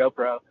anything with a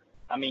GoPro.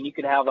 I mean, you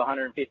could have a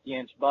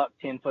 150-inch buck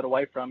 10 foot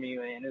away from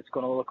you, and it's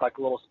going to look like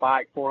a little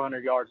spike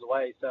 400 yards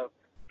away. So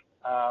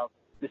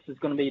this is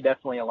going to be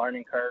definitely a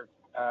learning curve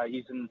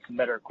using some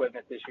better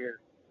equipment this year.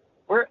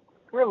 We're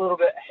a little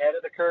bit ahead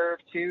of the curve,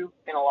 too,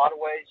 in a lot of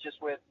ways,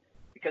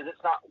 because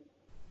it's not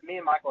 – me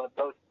and Michael have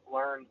both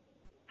learned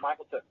 –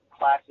 Michael took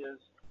classes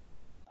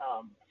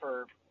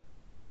for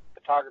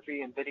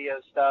photography and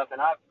video stuff,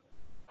 and I've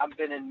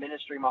been in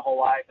ministry my whole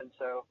life, and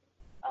so,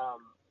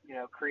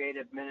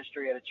 creative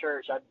ministry at a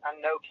church. I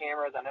know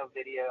cameras, I know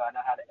video, I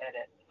know how to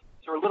edit.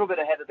 So we're a little bit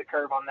ahead of the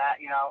curve on that.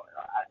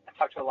 I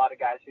talk to a lot of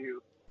guys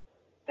who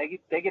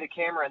they get a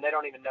camera and they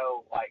don't even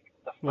know like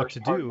the first what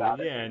to part do. about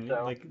it. Yeah, and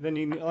so, like then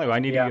I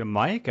need to get a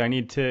mic, I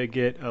need to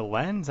get a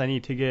lens, I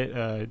need to get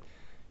right.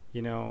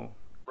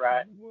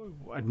 Right.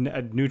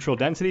 a neutral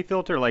density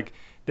filter. Like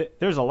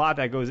there's a lot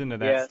that goes into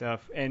that Yeah.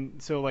 stuff.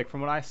 And so like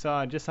from what I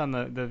saw just on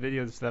the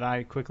videos that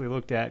I quickly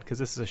looked at, because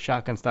this is a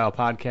shotgun style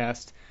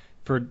podcast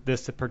for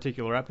this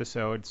particular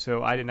episode,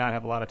 so I did not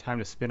have a lot of time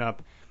to spin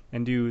up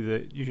and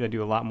usually I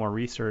do a lot more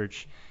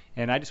research.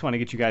 And I just want to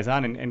get you guys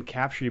on and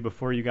capture you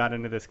before you got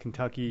into this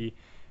Kentucky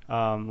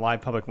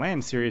live public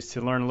land series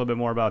to learn a little bit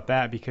more about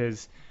that,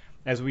 because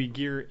as we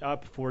gear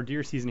up for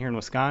deer season here in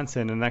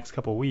Wisconsin in the next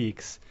couple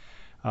weeks,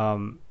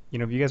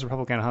 if you guys are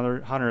public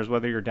land hunters,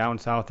 whether you're down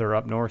south or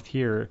up north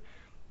here,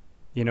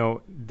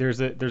 there's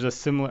a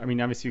similar. I mean,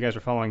 obviously you guys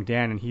are following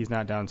Dan, and he's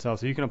not down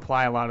south, so you can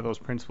apply a lot of those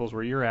principles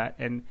where you're at.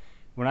 And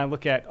when I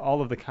look at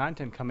all of the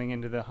content coming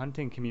into the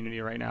hunting community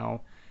right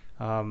now,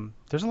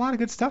 there's a lot of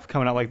good stuff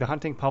coming out. Like the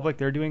Hunting Public,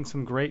 they're doing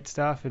some great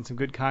stuff and some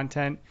good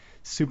content,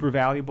 super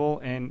valuable.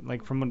 And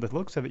like from the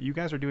looks of it, you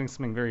guys are doing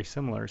something very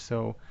similar.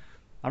 So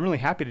I'm really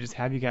happy to just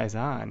have you guys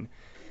on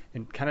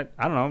and kind of,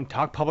 I don't know,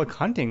 talk public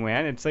hunting,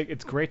 man. It's like,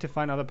 it's great to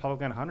find other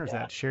public land hunters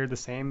that share the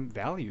same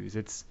values.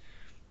 It's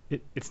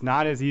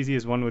not as easy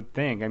as one would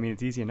think. I mean,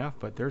 it's easy enough,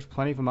 but there's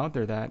plenty of them out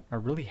there that are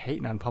really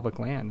hating on public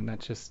land, and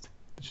that's just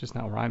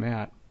not where I'm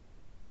at.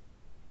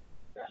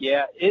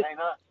 Yeah,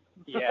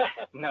 yeah,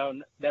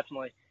 no,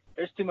 definitely.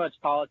 There's too much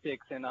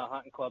politics in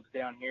hunting clubs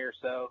down here,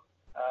 so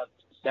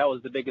that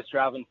was the biggest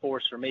driving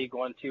force for me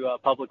going to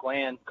public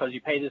land, because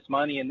you pay this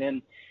money and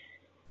then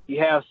you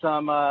have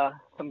some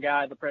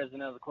guy, the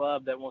president of the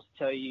club, that wants to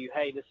tell you,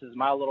 hey, this is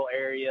my little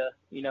area,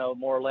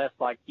 more or less,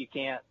 like you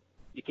can't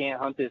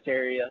hunt this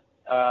area,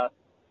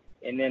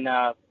 and then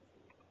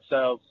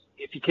so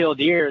if you kill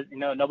deer,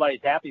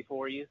 nobody's happy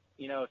for you.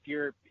 If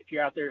you're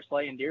out there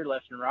slaying deer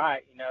left and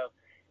right,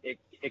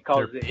 it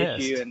causes an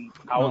issue. And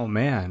I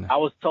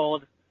was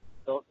told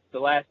the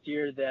last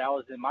year that I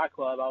was in my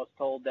club, I was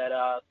told that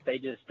they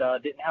just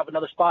didn't have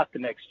another spot the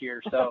next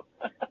year. So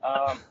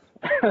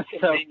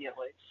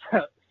conveniently.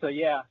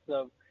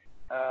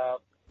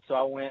 So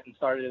I went and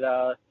started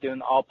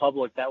doing all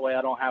public. That way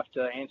I don't have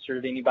to answer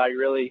to anybody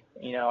really.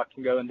 I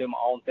can go and do my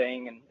own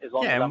thing, and as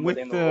long as I'm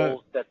within the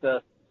rules that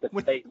the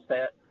state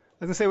set.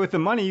 I was gonna say, with the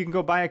money you can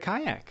go buy a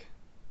kayak.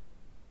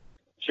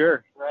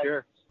 Sure, right.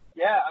 Sure.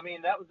 Yeah, I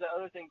mean, that was the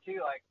other thing too.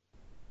 Like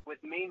with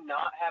me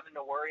not having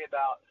to worry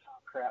about, oh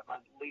crap, my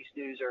lease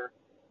dues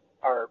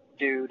are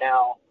due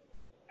now.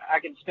 I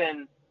can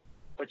spend,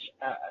 which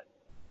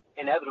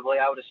inevitably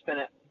I would have spent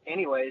it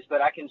anyways,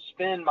 but I can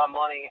spend my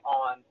money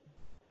on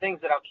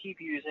things that I'll keep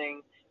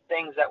using,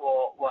 things that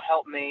will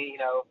help me.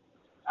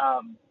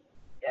 I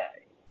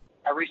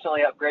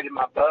recently upgraded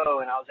my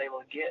bow, and I was able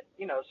to get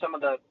some of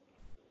the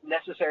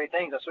necessary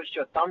things. I switched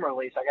to a thumb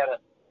release. I got a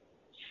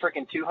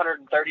freaking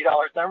 $230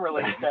 thumb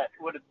release that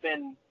would have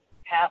been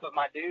half of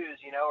my dues,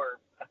 or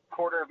a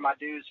quarter of my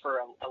dues for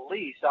a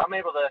lease. So I'm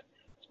able to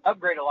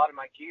upgrade a lot of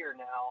my gear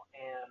now,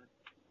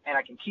 and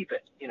I can keep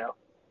it,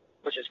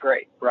 which is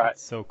great. Right.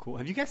 That's so cool.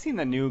 Have you guys seen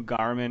the new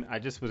Garmin? I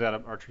just was at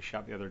an archery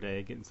shop the other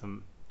day getting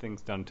some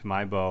things done to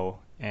my bow,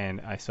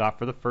 and I saw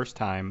for the first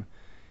time.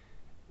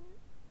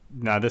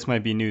 Now this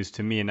might be news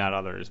to me and not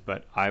others,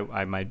 but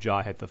I my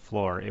jaw hit the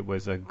floor. It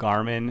was a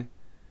Garmin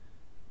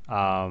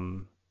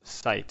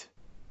sight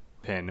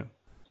pin,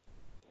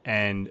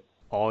 and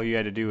all you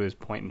had to do is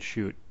point and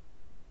shoot.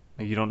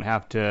 Like, you don't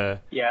have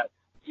to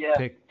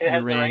pick it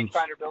has your range. The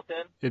rangefinder built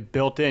in. It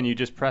built in. You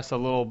just press a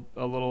little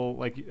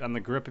like on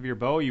the grip of your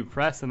bow. You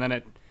press, and then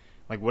it,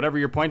 like whatever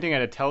you're pointing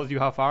at, it tells you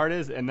how far it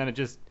is, and then it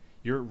just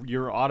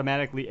you're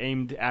automatically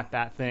aimed at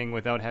that thing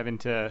without having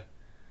to.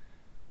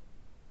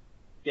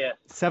 Yeah.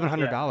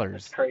 $700.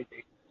 That's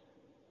crazy.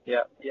 Yeah.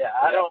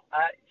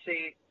 I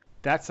see.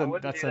 That's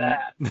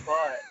that,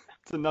 but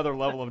it's another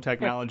level of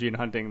technology in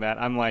hunting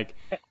that I'm like,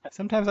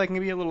 sometimes I can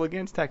be a little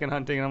against tech in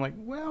hunting, and I'm like,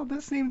 well,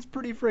 this seems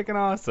pretty freaking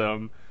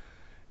awesome.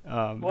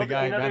 The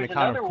guy behind the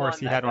counter, of course,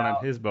 he had one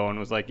on his bow and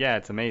was like, yeah,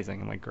 it's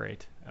amazing. I'm like,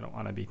 great. I don't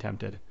want to be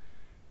tempted.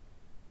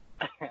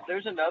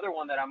 There's another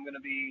one that I'm going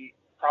to be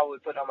probably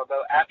putting on my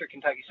bow after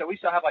Kentucky. So we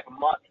still have like a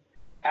month.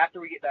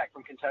 After we get back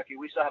from Kentucky,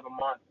 we still have a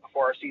month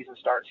before our season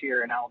starts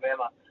here in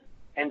Alabama.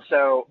 And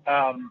so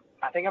I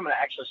think I'm going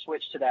to actually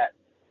switch to that.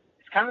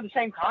 It's kind of the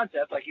same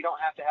concept. Like, you don't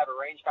have to have a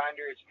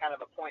rangefinder. It's kind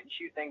of a point and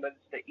shoot thing, but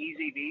it's the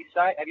EZV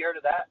sight. Have you heard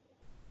of that?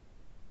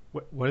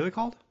 What is it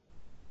called?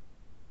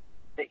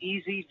 The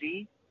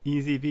EZV.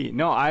 EZV.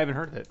 No, I haven't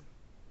heard of it.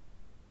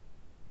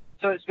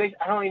 So it's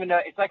I don't even know.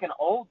 It's like an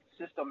old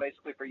system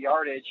basically for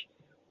yardage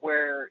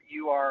where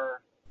you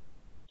are.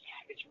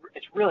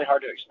 It's really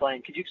hard to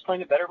explain. Could you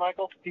explain it better,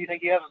 Michael? Do you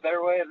think you have a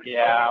better way of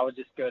explaining it? Yeah, I would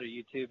just go to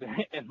YouTube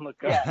and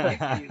look up.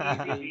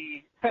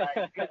 EZV.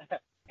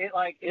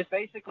 It's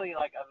basically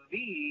like a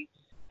V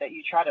that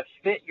you try to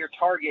fit your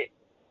target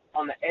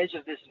on the edge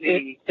of this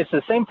V. It's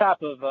the same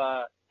type of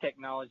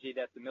technology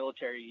that the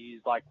military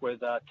use, like with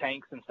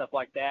tanks and stuff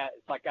like that.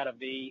 It's like got a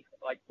V.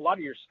 Like a lot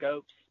of your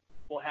scopes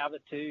will have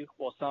it too.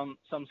 Well, some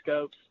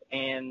scopes,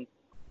 and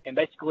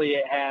basically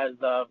it has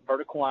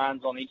vertical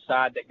lines on each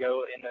side that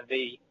go in the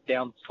V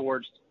down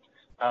towards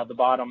the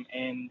bottom,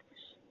 and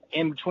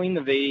in between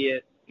the V,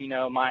 it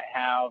might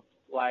have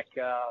like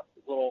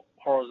little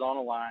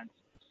horizontal lines.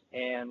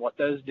 And what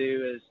those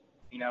do is,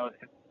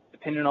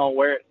 depending on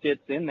where it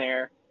fits in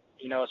there,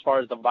 as far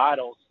as the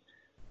vitals,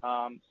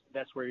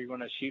 that's where you're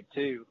going to shoot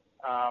to.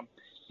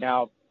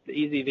 Now, the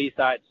EZV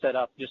site's set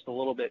up just a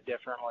little bit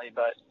differently,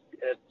 but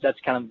that's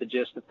kind of the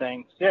gist of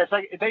things. Yeah, it's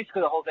like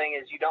basically the whole thing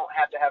is you don't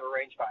have to have a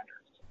rangefinder.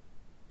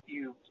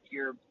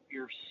 You're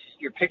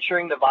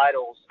picturing the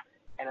vitals,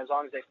 and as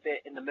long as they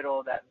fit in the middle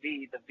of that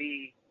V, the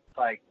V,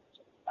 like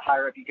the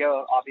higher up you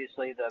go,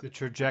 obviously the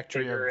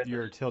trajectory of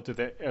your tilt of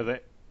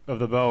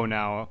the bow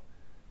now.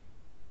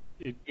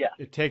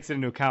 It takes it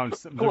into account.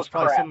 There's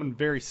probably someone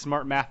very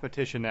smart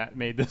mathematician that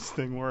made this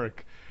thing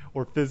work,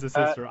 or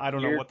physicist, or I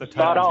don't know what the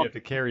titles you have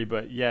to carry,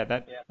 but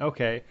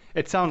okay.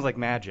 It sounds like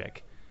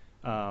magic.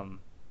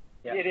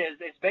 It is.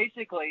 It's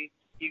basically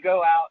you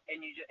go out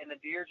and the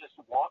deer just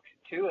walks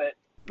to it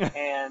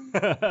and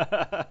goes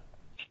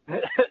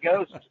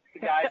to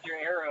guide your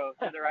arrow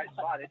to the right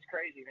spot. It's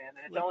crazy, man.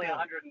 And it's only $150,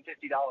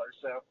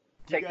 so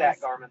take that,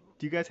 Garmin.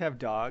 Do you guys have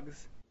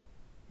dogs?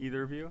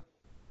 Either of you?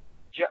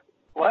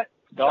 What?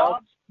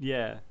 Dogs?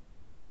 Yeah.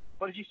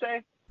 What did you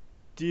say?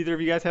 Do either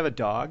of you guys have a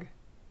dog?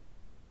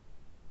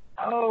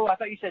 Oh, I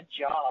thought you said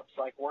jobs,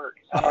 like work.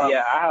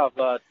 Yeah, I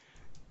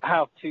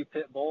have 2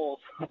 pit bulls.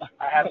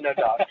 I have no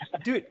dogs.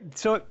 Dude,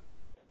 so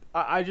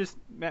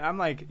I'm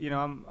like,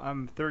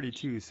 I'm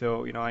 32,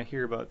 so, I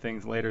hear about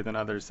things later than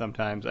others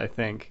sometimes, I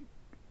think.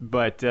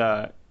 But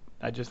I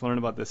just learned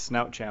about this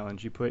snout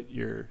challenge. You put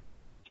your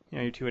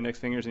 2 index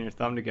fingers and your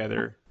thumb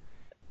together,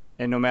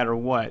 and no matter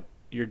what,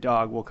 your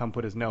dog will come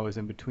put his nose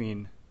in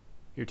between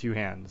your 2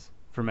 hands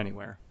from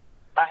anywhere.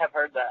 I have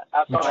heard that.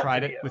 I saw we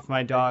tried it with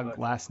my dog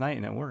last night,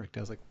 and it worked.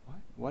 I was like,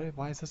 what?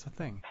 Why is this a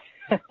thing?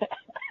 I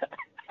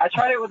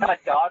tried it with my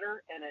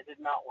daughter, and it did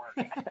not work.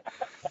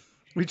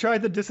 We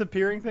tried the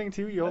disappearing thing,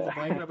 too. You hold the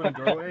blanket up in a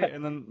doorway,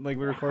 and then we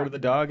recorded the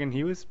dog, and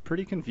he was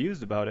pretty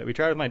confused about it. We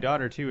tried it with my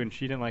daughter, too, and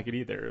she didn't like it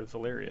either. It was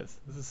hilarious.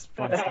 This is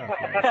fun stuff,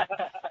 guys.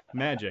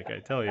 Magic, I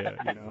tell you.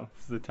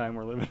 This is the time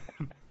we're living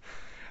in.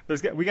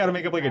 We got to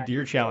make up like a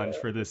deer challenge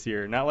for this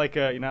year. Not like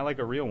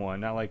a real one.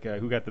 Not like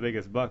who got the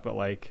biggest buck, but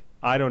like,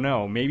 I don't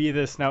know. Maybe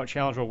the snout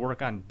challenge will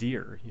work on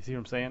deer. You see what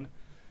I'm saying?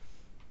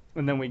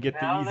 And then we get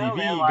the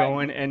EZV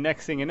going, and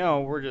next thing you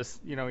know, we're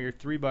just, you're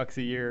 $3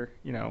 a year.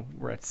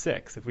 We're at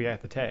 6 if we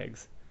have the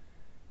tags.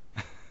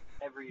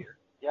 Every year.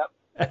 Yep.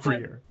 Every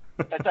year.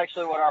 That's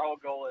actually what our whole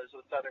goal is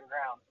with Southern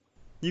Ground.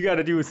 You got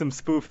to do some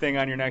spoof thing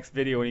on your next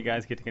video when you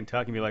guys get to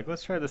Kentucky and be like,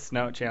 let's try the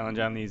snout challenge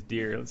on these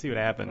deer. Let's see what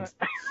happens.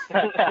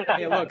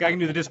 Hey, look, I can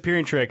do the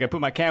disappearing trick. I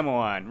put my camo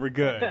on. We're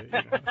good.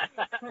 We're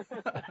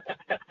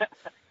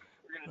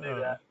gonna do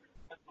that.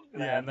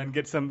 Yeah, and then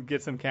get some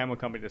camo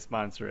company to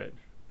sponsor it.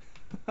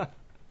 That'd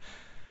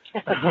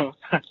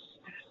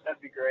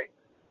be great.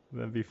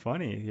 That'd be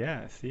funny.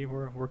 Yeah. See,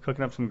 we're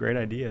cooking up some great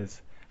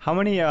ideas. How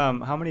many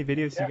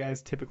videos do you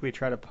guys typically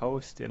try to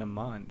post in a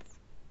month?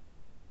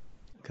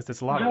 Because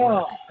it's a lot of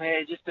work.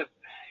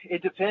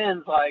 It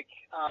depends. Like,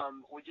 I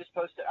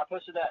posted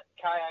that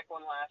kayak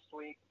one last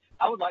week.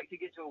 I would like to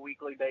get to a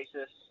weekly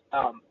basis.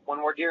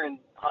 When we're during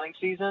hunting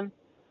season,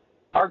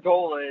 our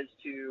goal is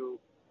to,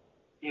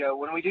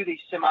 when we do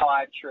these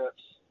semi-live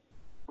trips,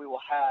 we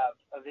will have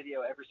a video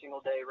every single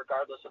day,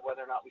 regardless of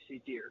whether or not we see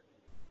deer,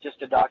 just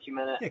to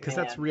document it. Yeah, because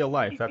that's real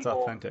life. That's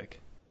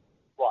authentic.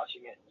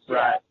 Watching it.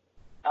 Right.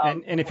 Yeah.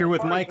 And if you're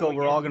with Michael,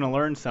 we're all going to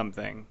learn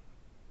something,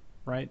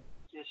 right?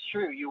 It's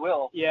true. You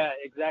will. Yeah,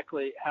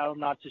 exactly. How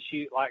not to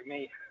shoot like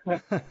me.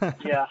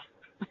 Yeah.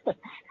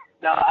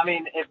 No, I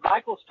mean, if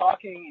Michael's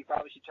talking, you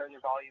probably should turn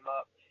your volume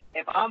up.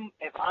 If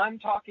I'm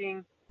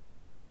talking,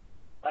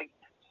 like,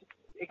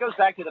 it goes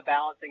back to the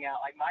balancing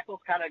out. Like,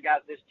 Michael's kind of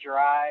got this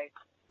dry,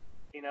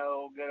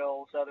 good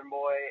old Southern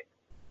boy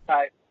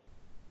type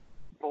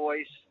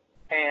voice,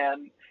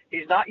 and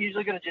he's not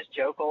usually going to just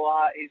joke a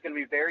lot. He's going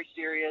to be very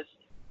serious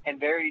and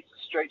very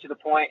straight to the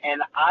point,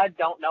 and I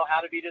don't know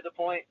how to be to the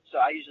point, so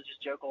I usually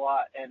just joke a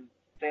lot and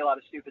say a lot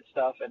of stupid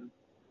stuff and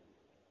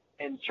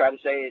try to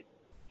say it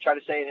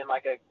in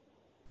like a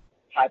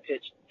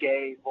high-pitched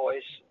gay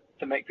voice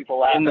to make people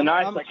laugh. I'm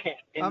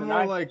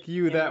more like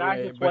you that way. In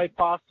the nicest way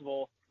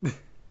possible.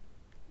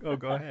 Oh,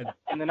 go ahead.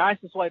 In the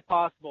nicest way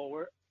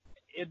possible,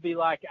 it'd be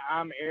like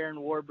I'm Aaron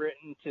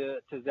Warbritton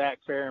to Zach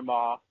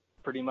Fehrenbaugh,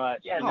 pretty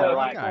much. Yeah,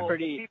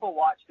 people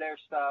watch their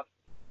stuff.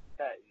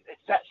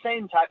 It's that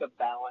same type of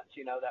balance,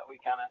 that we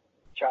kind of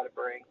try to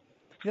bring.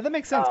 Yeah, that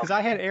makes sense, because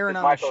I had Aaron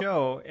on the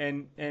show,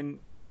 and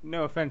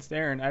no offense to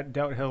Aaron, I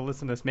doubt he'll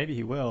listen to this. Maybe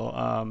he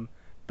will.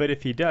 But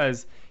if he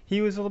does,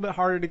 he was a little bit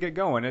harder to get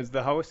going as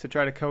the host to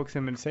try to coax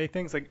him and say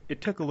things. Like,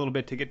 it took a little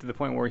bit to get to the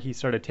point where he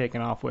started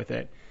taking off with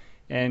it.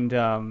 And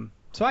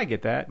so I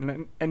get that.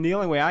 And the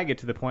only way I get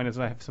to the point is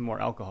when I have some more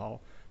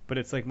alcohol. But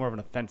it's like more of an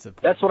offensive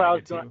point. That's what I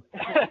was going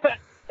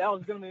That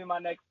was going to be my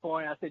next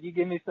point. I said, you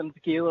give me some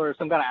tequila or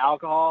some kind of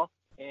alcohol.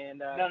 And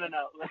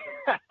No.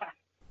 Listen.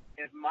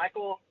 If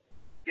Michael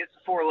gets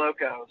 4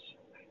 Locos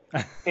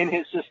in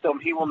his system,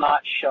 he will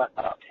not shut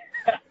up.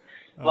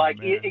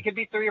 It could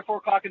be 3 or 4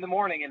 o'clock in the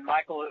morning, and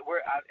Michael,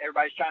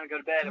 everybody's trying to go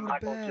to bed, and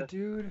Michael's just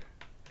dude.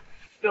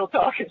 still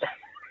talking.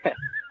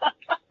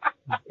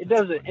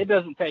 It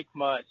doesn't take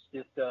much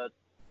just to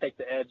take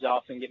the edge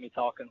off and get me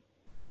talking.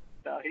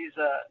 No,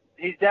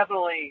 he's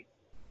definitely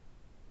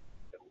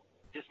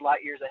just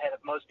light years ahead of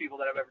most people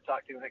that I've ever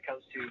talked to when it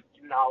comes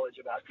to knowledge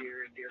about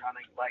deer and deer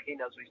hunting. Like, he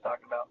knows what he's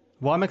talking about.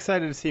 Well, I'm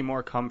excited to see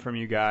more come from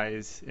you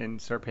guys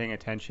and start paying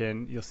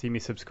attention. You'll see me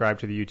subscribe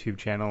to the YouTube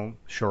channel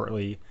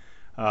shortly.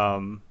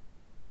 I'll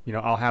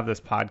have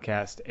this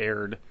podcast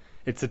aired.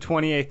 It's the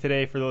 28th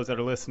today for those that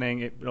are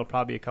listening. It'll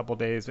probably be a couple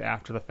days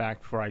after the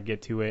fact before I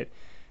get to it.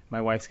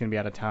 My wife's going to be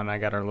out of town, and I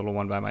got our little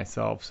one by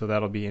myself, so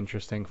that'll be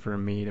interesting for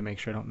me to make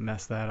sure I don't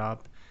mess that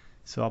up.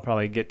 So I'll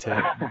probably get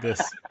to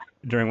this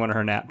during one of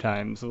her nap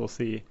times. We'll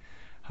see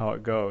how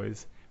it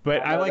goes.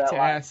 But I like to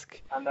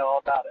ask. I know all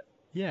about it.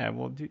 Yeah,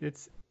 well, dude,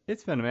 it's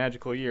been a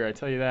magical year, I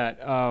tell you that.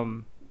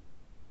 I'll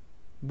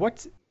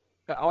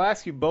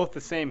ask you both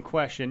the same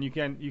question. You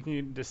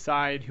can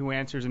decide who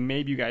answers, and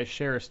maybe you guys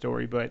share a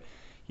story. But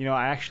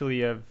I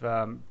actually have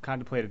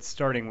contemplated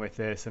starting with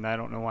this, and I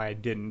don't know why I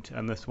didn't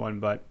on this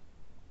one. But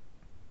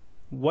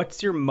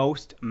what's your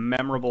most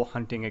memorable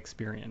hunting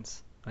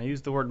experience? I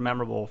use the word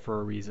memorable for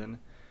a reason,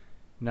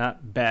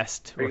 not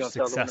best or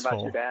successful. Tell them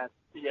about your dad?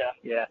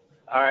 Yeah.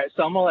 All right,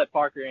 so I'm going to let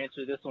Parker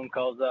answer this one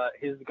because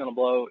his is going to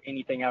blow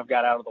anything I've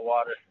got out of the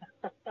water.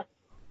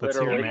 Let's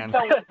hear it, man.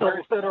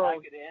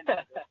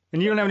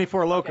 And you don't have any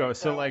Four Locos,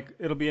 so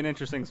it'll be an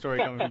interesting story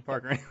coming from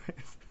Parker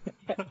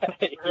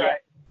anyways. Right.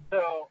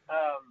 So,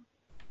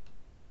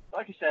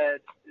 like I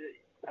said,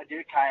 I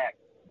do kayak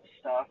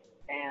stuff,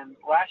 and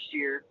last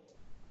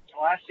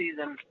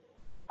season,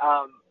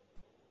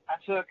 I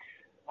took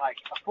like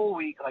a full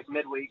week, like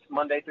midweek,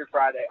 Monday through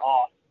Friday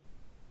off,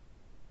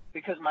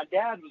 because my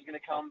dad was going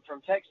to come from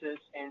Texas,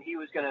 and he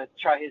was going to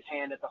try his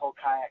hand at the whole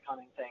kayak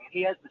hunting thing. And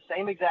he has the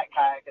same exact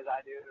kayak as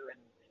I do,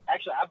 and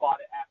actually I bought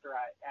it after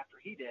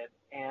he did,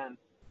 and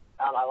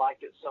I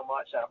liked it so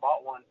much that I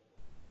bought one.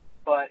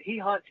 But he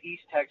hunts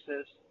East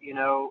Texas,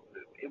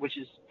 which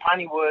is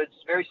piney woods,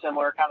 very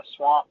similar, kind of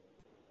swamp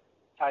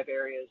type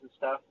areas and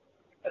stuff.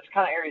 That's the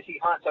kind of areas he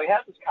hunts. So he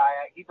has this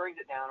kayak, he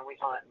brings it down, and we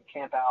hunt and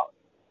camp out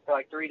for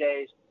like 3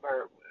 days,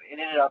 or it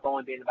ended up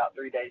only being about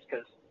 3 days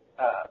because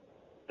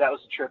that was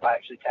the trip I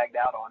actually tagged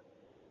out on.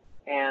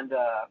 And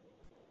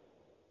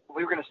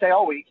we were going to stay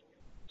all week.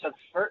 So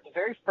the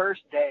very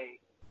first day,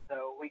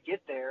 so we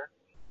get there,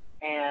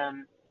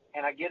 and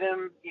I get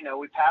him,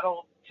 we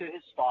paddle to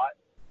his spot,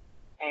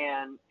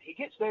 and he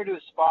gets there to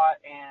his spot,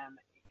 and,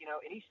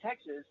 in East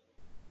Texas,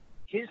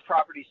 his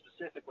property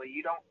specifically,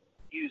 you don't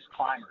use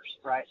climbers,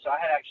 right? So I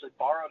had actually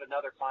borrowed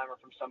another climber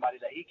from somebody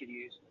that he could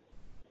use.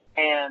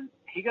 And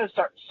he goes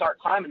start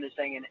climbing this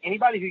thing, and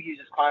anybody who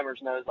uses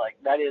climbers knows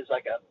that is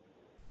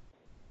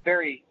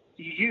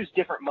you use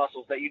different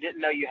muscles that you didn't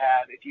know you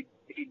have if you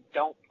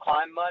don't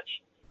climb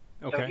much.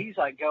 Okay. So he's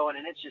going,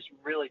 and it's just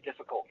really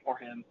difficult for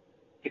him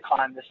to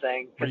climb this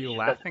thing. Were you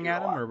laughing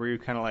at him, or were you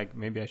kind of like,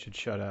 maybe I should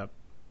shut up?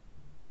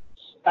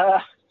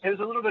 It was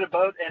a little bit of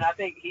both, and I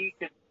think he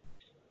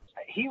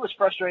was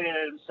frustrated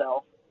at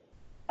himself.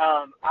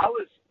 I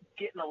was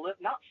getting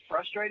not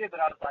frustrated, but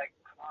I was like,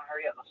 come on,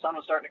 hurry up. The sun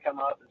was starting to come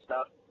up and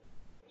stuff.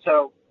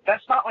 So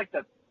that's not like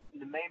the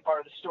main part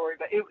of the story,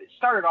 but it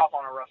started off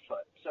on a rough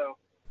foot. So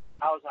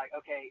I was like,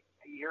 okay,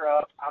 you're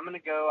up. I'm going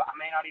to go. I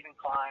may not even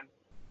climb.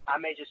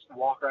 I may just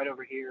walk right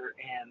over here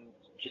and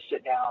just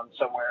sit down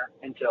somewhere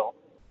until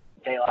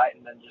daylight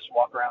and then just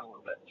walk around a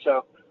little bit.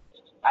 So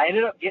I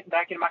ended up getting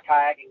back into my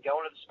kayak and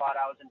going to the spot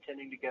I was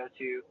intending to go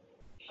to.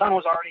 Sun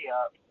was already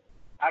up.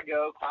 I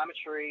go, climb a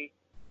tree.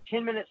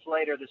 10 minutes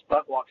later, this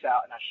buck walks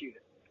out and I shoot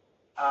it.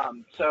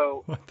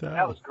 So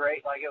that was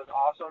great. It was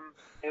awesome.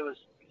 It was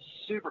a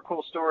super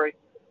cool story.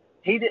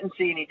 He didn't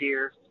see any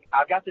deer.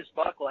 I've got this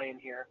buck laying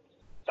here.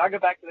 So I go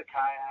back to the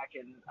kayak,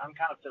 and I'm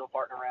kind of fiddle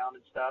farting around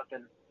and stuff.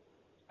 And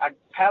I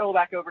paddle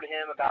back over to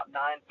him about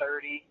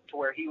 9:30 to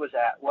where he was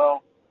at.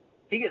 Well,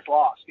 he gets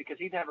lost because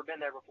he'd never been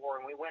there before,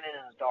 and we went in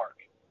the dark.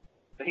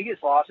 So he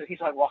gets lost, and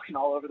he's walking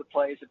all over the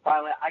place. And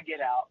finally, I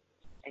get out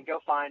and go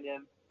find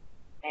him.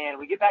 And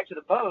we get back to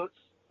the boats,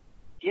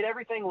 get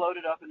everything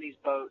loaded up in these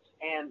boats.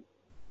 And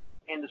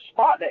the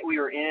spot that we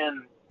were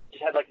in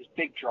just had this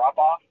big drop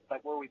off,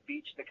 where we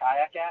beached the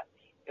kayak at.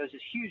 It was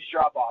this huge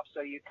drop off.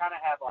 So you kind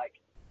of have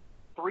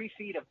 3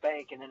 feet of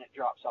bank, and then it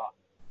drops off.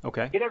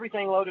 Okay. Get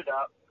everything loaded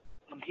up,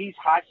 and he's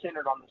high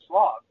centered on this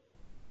log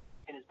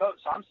in his boat.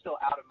 So I'm still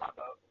out of my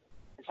boat.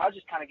 And so I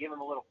just kind of give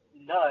him a little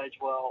nudge.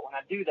 Well, when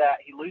I do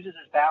that, he loses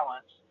his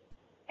balance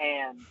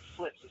and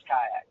flips his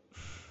kayak,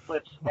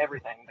 flips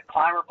everything. The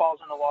climber falls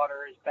in the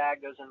water, his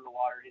bag goes into the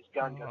water, his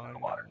gun goes in the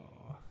water.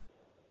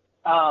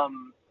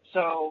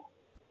 So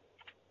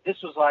this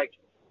was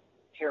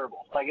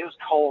terrible. It was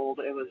cold.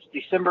 It was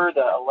December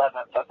the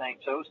 11th, I think.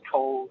 So it was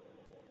cold.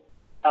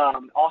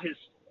 All his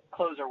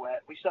clothes are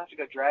wet. We still have to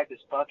go drag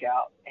this buck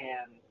out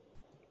and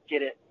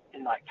get it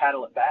and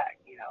paddle it back.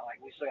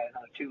 We still got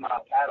another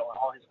 2-mile paddle, and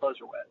all his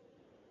clothes are wet.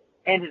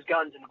 And his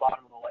gun's in the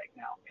bottom of the lake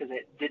now because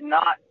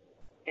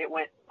it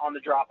went on the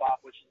drop off,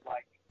 which is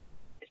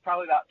it's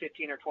probably about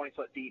 15 or 20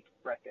 foot deep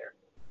right there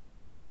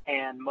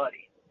and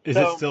muddy. Is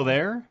it still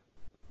there?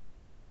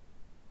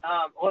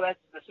 Well, that's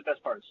the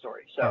best part of the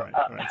story. So,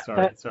 all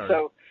right. Sorry.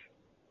 So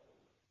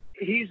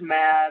he's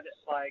mad.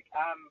 Like,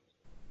 I'm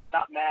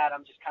not mad.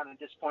 I'm just kind of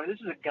disappointed.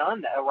 This is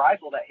a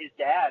rifle that his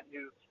dad,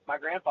 my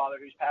grandfather,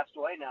 who's passed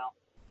away now,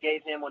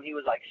 gave him when he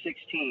was like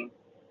 16.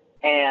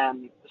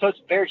 And so it's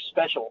a very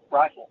special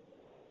rifle.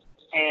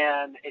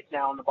 And it's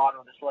now on the bottom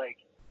of this lake.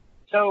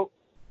 So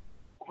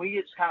we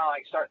just kind of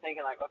like start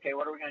thinking like, okay,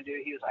 what are we going to do?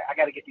 He was like, I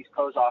got to get these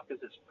clothes off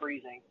because it's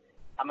freezing.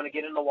 I'm going to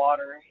get in the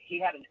water. He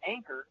had an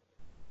anchor.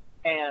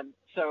 And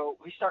so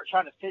we start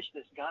trying to fish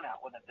this gun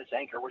out with it, this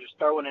anchor. We're just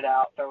throwing it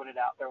out.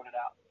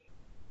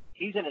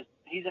 He's in his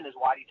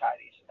whitey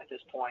tighties at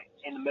this point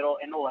in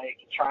the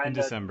lake, trying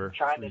to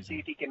see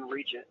if he can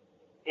reach it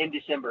in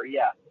December.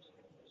 Yeah.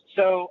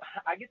 So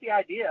I get the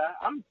idea.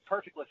 I'm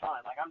perfectly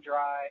fine. Like, I'm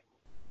dry.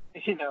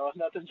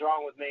 Nothing's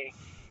wrong with me.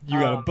 You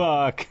got a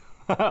buck.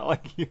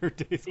 Like your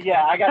days.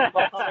 Yeah, I got a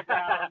buck on the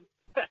ground.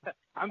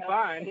 I'm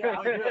fine.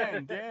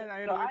 Dan,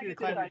 I gotta wait for you to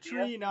climb a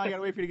tree. Now I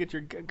gotta wait for you to get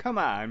your gun. Come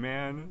on,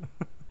 man.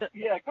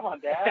 Yeah, come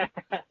on, Dad.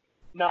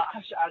 No,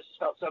 I just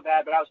felt so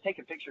bad, but I was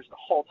taking pictures the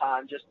whole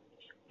time just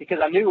because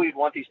I knew we'd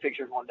want these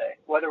pictures one day,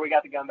 whether we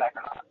got the gun back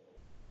or not.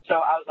 So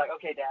I was like,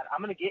 okay, Dad,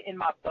 I'm going to get in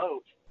my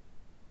boat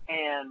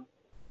and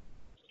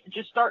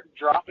just start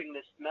dropping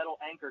this metal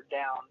anchor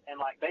down and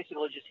like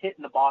basically just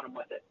hitting the bottom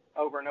with it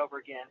over and over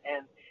again.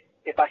 And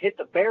if I hit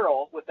the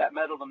barrel with that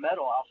metal to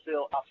metal, I'll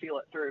feel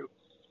it through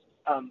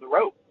the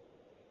rope.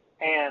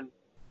 And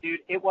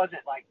dude, it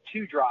wasn't like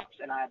 2 drops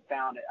and I had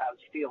found it. I was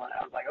feeling it.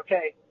 I was like,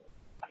 okay,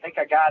 I think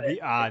I got it.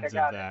 The odds of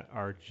that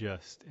are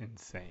just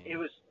insane.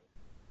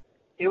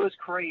 It was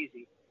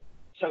crazy.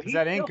 So he's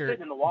that still anchor,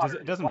 sitting in the water.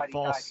 It doesn't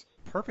fall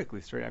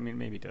perfectly straight. I mean,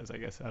 maybe it does, I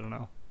guess. I don't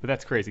know. But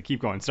that's crazy. Keep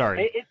going.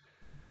 Sorry.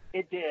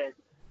 It did.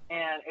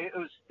 And it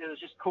was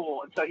just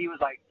cool. And so he was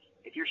like,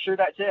 if you're sure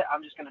that's it,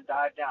 I'm just going to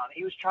dive down.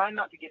 He was trying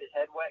not to get his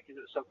head wet because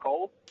it was so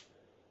cold.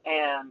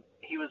 And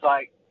he was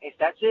like, if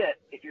that's it,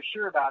 if you're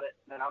sure about it,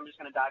 then I'm just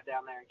going to dive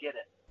down there and get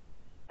it.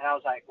 And I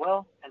was like,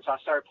 well, and so I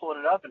started pulling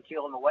it up and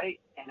feeling the weight,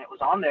 and it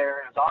was on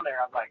there, I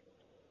was like,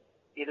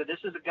 either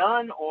this is a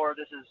gun or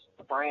this is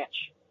a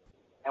branch.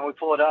 And we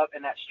pull it up,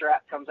 and that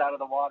strap comes out of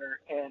the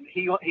water, and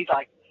he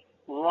like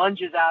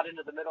lunges out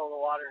into the middle of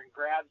the water and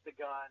grabs the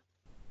gun.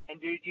 And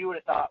dude, you would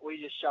have thought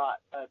we just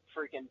shot a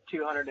freaking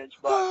 200-inch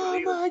buck.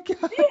 Oh my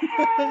God!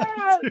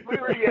 Yeah! We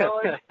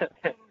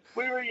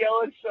were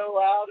yelling so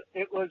loud.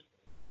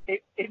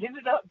 It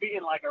ended up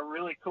being like a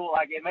really cool.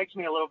 Like, it makes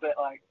me a little bit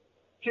like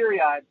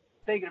teary-eyed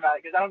thinking about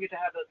it because I don't get to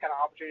have those kind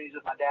of opportunities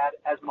with my dad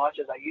as much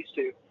as I used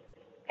to.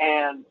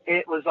 And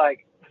it was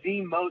like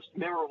the most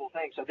memorable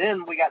thing. So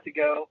then we got to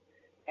go,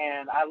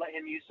 and I let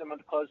him use some of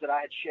the clothes that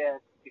I had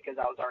shed because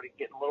I was already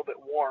getting a little bit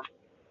warm.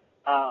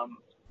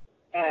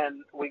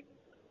 And we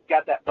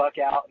got that buck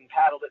out and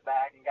paddled it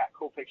back and got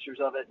cool pictures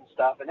of it and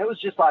stuff. And it was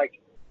just like,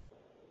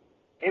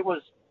 it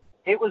was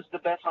the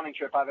best hunting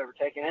trip I've ever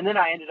taken. And then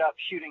I ended up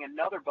shooting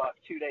another buck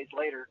 2 days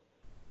later,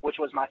 which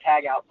was my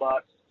tag out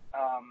buck,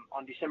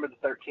 on December the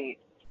 13th.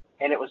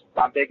 And it was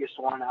my biggest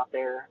one out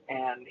there,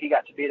 and he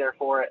got to be there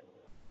for it.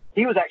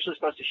 He was actually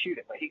supposed to shoot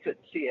it, but he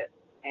couldn't see it.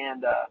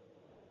 And,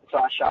 so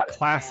I shot it.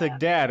 Classic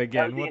dad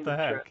again. What the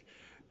heck?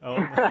 Oh,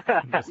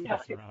 I'm just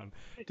messing around.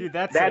 Dude,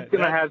 Dad's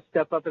going to have to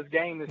step up his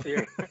game this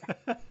year.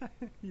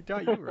 You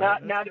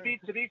right. Now to be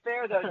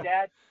fair, though,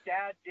 Dad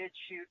did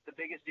shoot the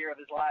biggest deer of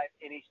his life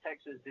in East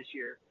Texas this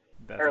year,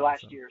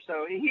 last year.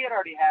 So he had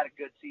already had a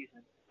good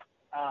season.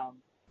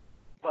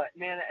 But,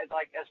 man,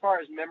 like, as far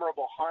as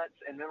memorable hunts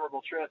and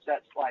memorable trips,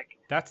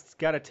 that's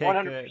got to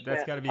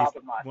be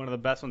one of the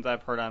best ones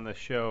I've heard on the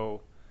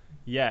show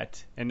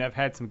yet. And I've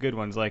had some good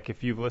ones. Like,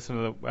 if you've listened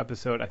to the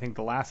episode, I think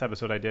the last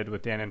episode I did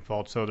with Dan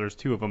Infalt, so there's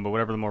 2 of them, but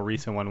whatever the more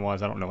recent one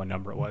was, I don't know what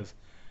number it was.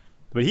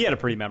 But he had a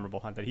pretty memorable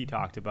hunt that he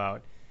talked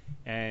about.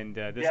 And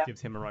this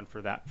gives him a run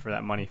for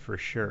that money for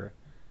sure.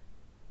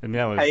 I mean,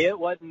 that was... Hey, it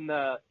wasn't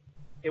what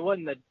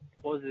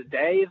was it,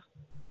 Dave?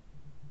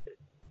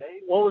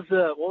 What was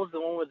the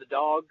one with the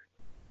dog?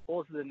 What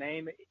was the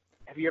name?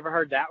 Have you ever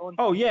heard that one?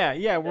 Oh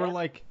yeah. We're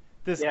like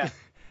this. Yeah.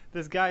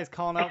 This guy's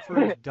calling out for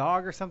his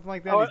dog or something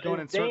like that. He's going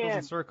in circles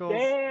and circles.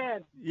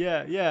 Dan.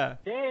 Yeah.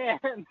 Dan.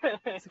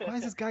 Like, why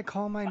is this guy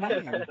calling my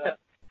name?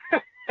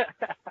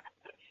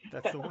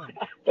 That's the one.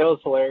 It was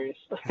hilarious.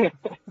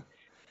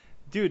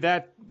 Dude,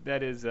 that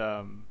is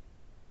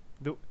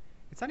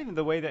it's not even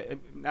the way that,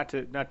 not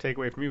to take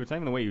away from you, but it's not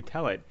even the way you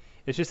tell it.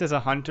 It's just as a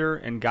hunter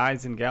and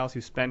guys and gals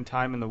who spend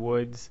time in the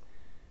woods,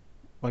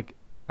 like,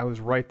 I was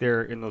right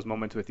there in those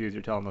moments with you as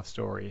you're telling the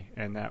story,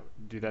 and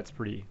that's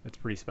pretty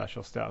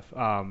special stuff.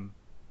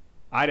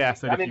 I'd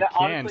ask that if you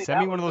can send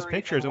me one of those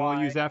pictures, and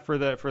we'll use that for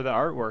the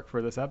artwork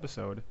for this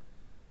episode.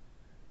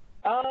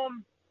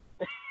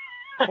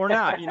 Or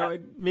not,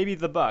 maybe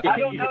the buck. I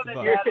don't know that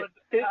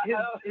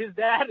his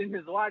dad and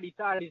his whitey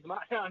tighties might.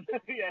 I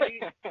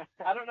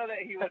don't know that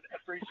he would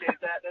appreciate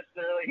that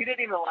necessarily. He didn't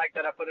even like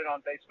that I put it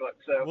on Facebook.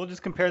 So we'll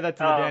just compare that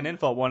to the Dan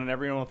Infalt one, and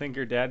everyone will think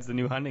your dad's the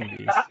new hunting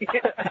beast.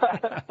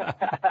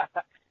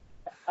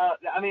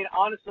 I mean,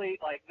 honestly,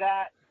 like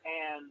that,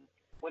 and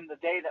when the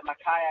day that my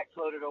kayak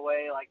floated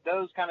away, like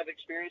those kind of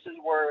experiences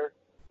were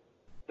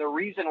the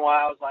reason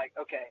why I was like,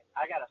 okay,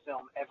 I got to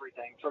film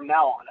everything from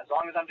now on. As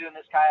long as I'm doing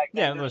this kayak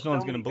thing, otherwise no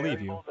one's going to believe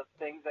you. Of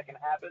things that can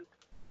happen.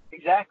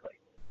 Exactly.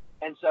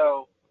 And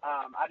so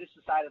I just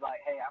decided,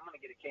 like, hey, I'm going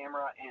to get a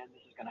camera, and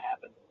this is going to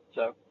happen.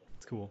 So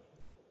it's cool.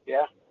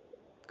 Yeah.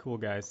 Cool,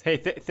 guys. Hey,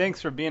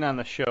 thanks for being on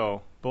the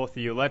show, both of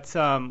you. Let's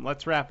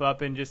wrap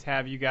up and just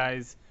have you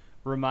guys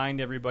remind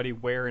everybody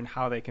where and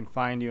how they can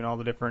find you and all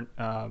the different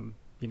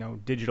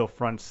digital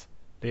fronts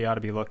they ought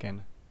to be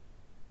looking.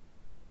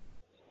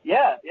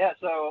 Yeah.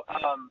 So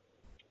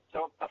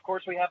of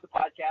course we have the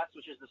podcast,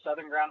 which is the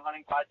Southern Ground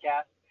Hunting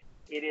Podcast.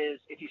 It is,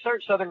 if you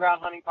search Southern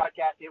Ground Hunting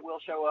Podcast, it will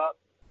show up.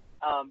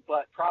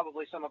 But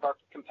probably some of our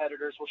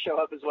competitors will show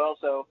up as well.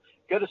 So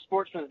go to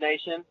Sportsman's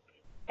Nation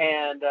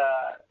and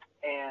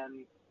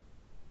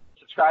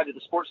subscribe to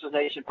the Sportsman's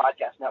Nation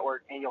Podcast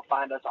Network, and you'll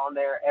find us on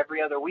there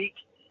every other week.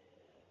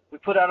 We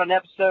put out an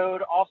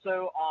episode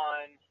also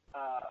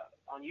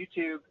on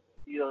YouTube.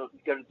 You'll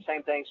go to the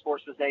same thing,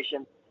 Sportsman's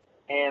Nation,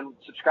 and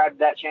subscribe to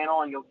that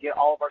channel, and you'll get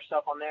all of our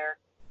stuff on there.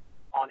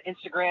 On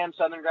Instagram,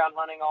 Southern Ground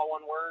Hunting, all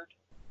one word.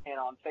 And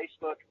on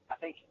Facebook, I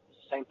think it's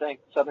the same thing,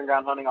 Southern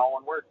Ground Hunting, all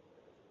one word.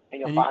 And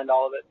you'll find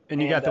all of it.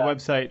 And you got the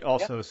website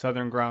also,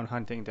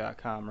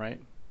 southerngroundhunting.com, right?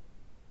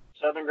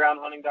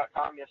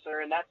 Southerngroundhunting.com, yes,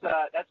 sir. And that's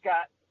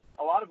got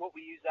a lot of what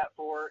we use that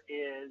for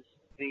is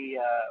we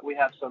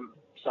have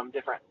some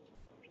different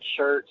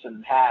shirts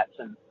and hats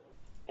and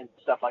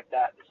stuff like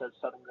that says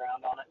Southern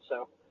Ground on it.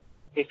 So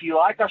if you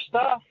like our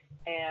stuff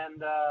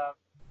and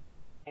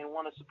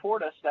want to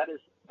support us, that is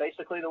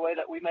basically the way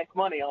that we make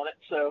money on it.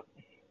 So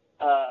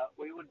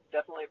we would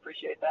definitely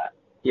appreciate that.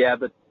 Yeah,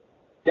 but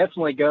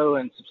definitely go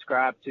and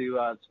subscribe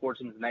to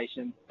Sportsman's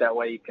Nation. That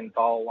way you can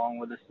follow along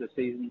with us this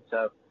season.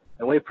 So,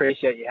 and we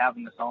appreciate you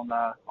having us on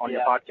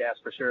your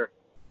podcast for sure.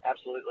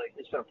 Absolutely.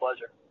 It's been a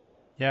pleasure.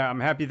 Yeah, I'm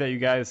happy that you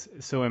guys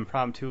so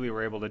impromptu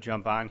were able to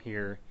jump on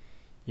here.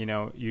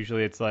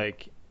 Usually it's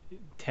like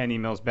 10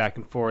 emails back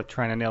and forth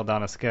trying to nail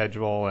down a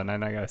schedule, and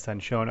then I got to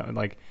send show notes.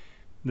 Like,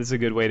 this is a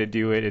good way to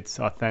do it. It's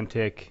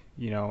authentic.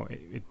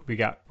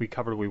 We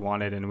covered what we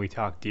wanted, and we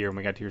talked deer, and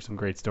we got to hear some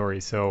great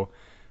stories. So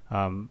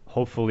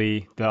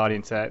hopefully the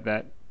audience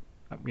that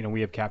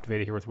we have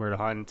captivated here with Where to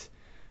Hunt,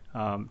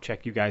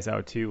 check you guys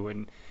out too.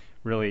 And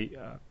really,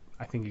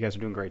 I think you guys are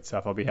doing great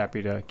stuff. I'll be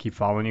happy to keep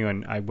following you,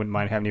 and I wouldn't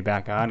mind having you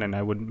back on, and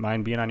I wouldn't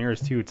mind being on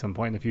yours too at some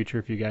point in the future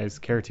if you guys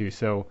care to.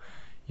 So,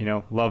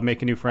 love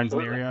making new friends in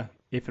the area.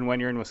 If and when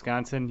you're in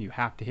Wisconsin, you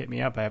have to hit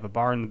me up. I have a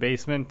bar in the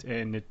basement,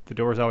 and the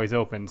door's always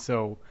open.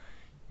 So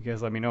you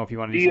guys let me know if you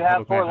want to do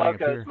some public land hunting up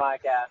here. Do you have 4 Locos,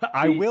 Mike?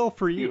 I will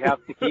for you. Do you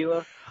have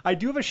tequila? I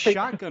do have a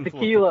shotgun full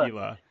of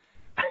tequila.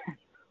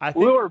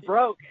 We were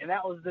broke, and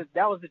that was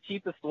the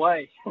cheapest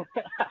way.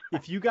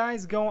 If you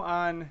guys go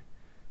on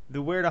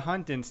the Where to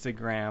Hunt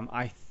Instagram,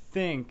 I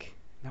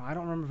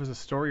don't remember if it was a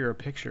story or a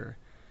picture.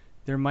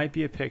 There might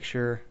be a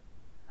picture.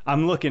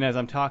 I'm looking as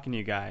I'm talking to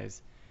you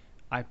guys.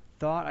 I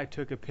thought I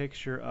took a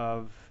picture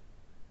of.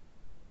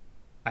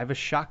 I have a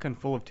shotgun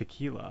full of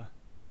tequila.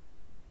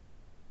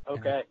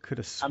 Okay. I could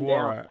have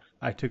swore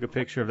I took a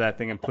picture of that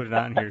thing and put it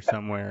on here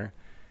somewhere.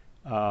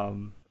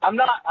 I'm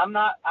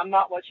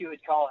not what you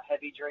would call a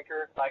heavy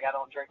drinker. Like, I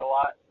don't drink a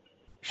lot.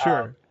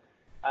 Sure.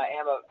 I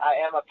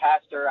am a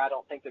pastor. I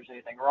don't think there's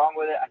anything wrong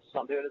with it. I just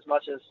don't do it as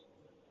much as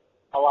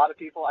a lot of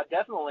people. I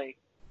definitely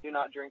do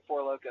not drink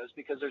 4 Locos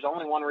because there's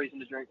only one reason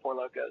to drink 4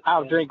 Locos.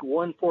 I'll drink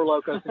 1 4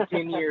 Locos in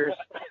 10 years.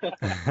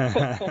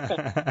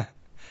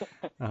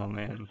 Oh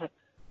man.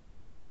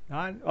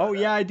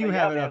 I do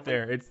have it up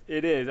there.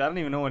 It is. I don't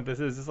even know what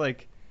this is. It's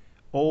like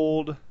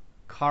Old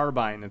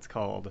Carbine, it's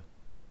called.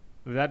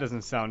 That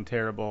doesn't sound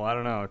terrible. I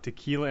don't know.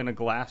 Tequila in a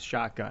glass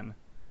shotgun.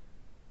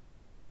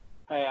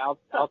 Hey,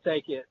 I'll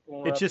take it.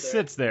 It just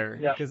sits there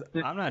because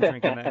I'm not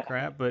drinking that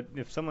crap. But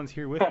if someone's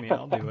here with me,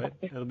 I'll do it.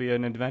 It'll be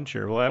an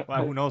adventure. Well,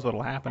 who knows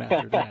what'll happen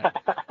after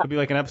that? It'll be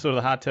like an episode of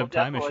the Hot Tub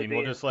Time Machine.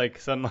 We'll just like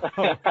suddenly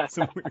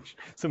some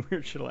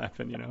weird shit'll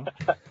happen,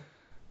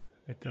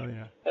 I tell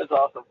you. That's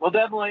awesome. We'll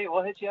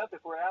hit you up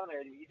if we're out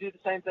there. You do the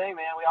same thing,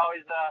 man. We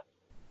always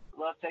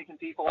love taking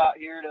people out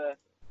here to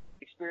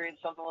experience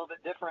something a little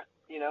bit different,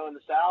 in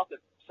the South. If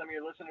some of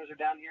your listeners are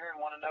down here and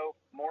want to know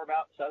more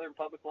about Southern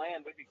public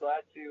land, we'd be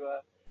glad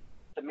to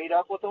meet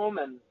up with them.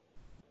 And,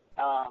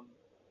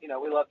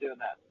 we love doing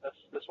that.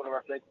 That's one of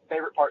our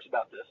favorite parts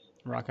about this.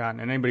 Rock on.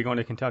 And anybody going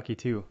to Kentucky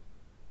too?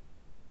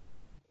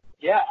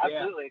 Yeah,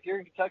 absolutely. If you're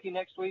in Kentucky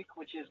next week,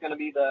 which is going to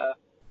be the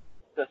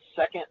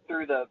 2nd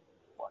through the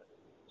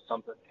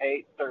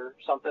 8th or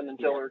something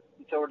until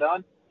we're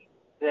done,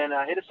 then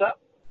hit us up.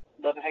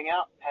 Love to hang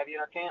out, have you in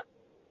our camp.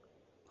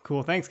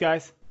 Cool. Thanks,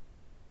 guys.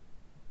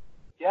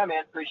 Yeah,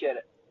 man. Appreciate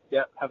it.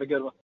 Yeah. Have a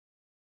good one.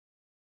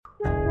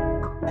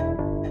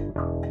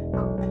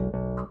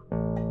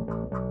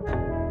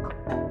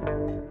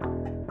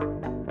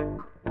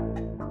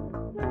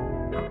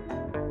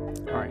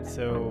 All right.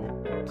 So,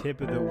 tip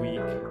of the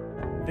week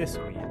this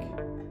week.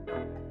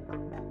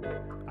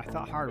 I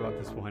thought hard about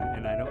this one,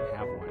 and I don't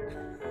have one.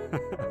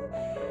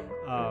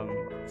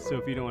 So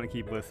if you don't want to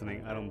keep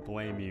listening, I don't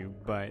blame you,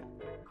 but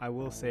I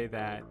will say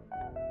that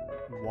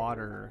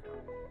water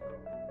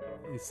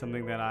is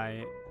something that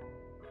I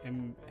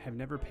have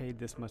never paid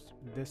this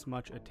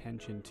much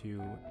attention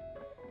to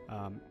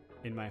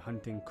in my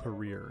hunting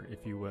career,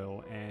 if you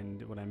will.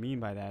 And what I mean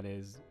by that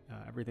is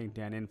everything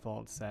Dan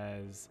Infalt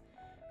says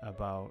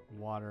about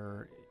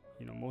water.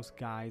 Most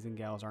guys and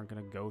gals aren't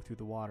going to go through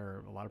the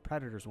water. A lot of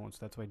predators won't, so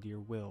that's why deer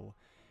will.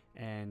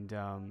 And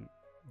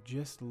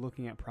just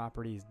looking at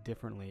properties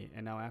differently.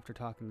 And now after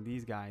talking to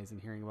these guys and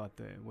hearing about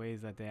the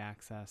ways that they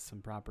access some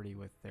property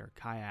with their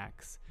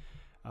kayaks,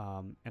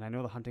 and I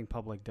know the hunting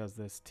public does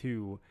this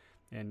too,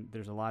 and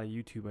there's a lot of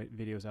YouTube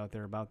videos out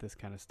there about this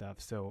kind of stuff.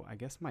 So I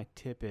guess my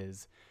tip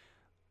is,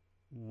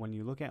 when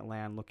you look at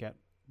land, look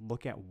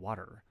at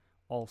water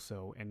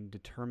also, and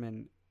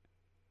determine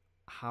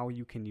how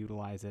you can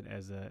utilize it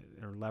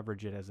or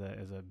leverage it as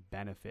a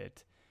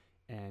benefit.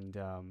 And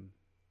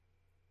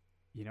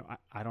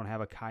I don't have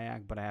a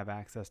kayak, but I have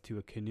access to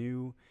a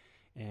canoe,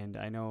 and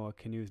I know a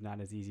canoe is not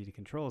as easy to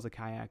control as a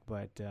kayak,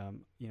 but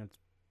it's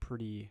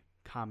pretty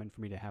common for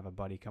me to have a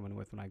buddy coming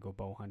with when I go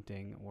bow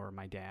hunting, or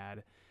my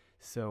dad.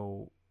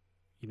 So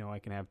I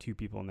can have two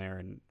people in there,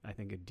 and I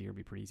think a deer would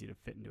be pretty easy to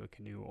fit into a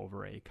canoe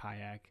over a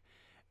kayak.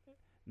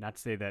 Not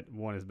to say that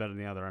one is better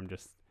than the other. I'm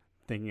just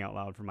thinking out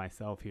loud for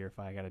myself here if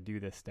I got to do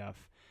this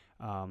stuff.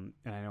 And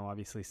I know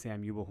obviously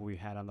Sam Ubel, who we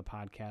had on the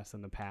podcast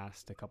in the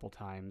past a couple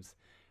times,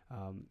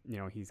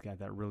 he's got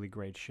that really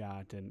great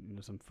shot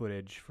and some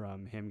footage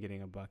from him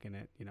getting a buck in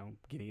it,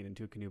 getting it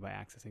into a canoe by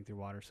accessing through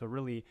water. So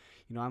really,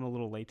 I'm a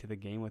little late to the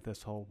game with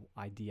this whole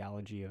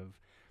ideology of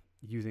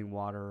using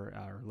water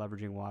or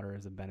leveraging water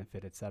as a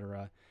benefit,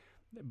 etc.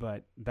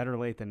 But better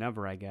late than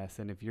never, I guess.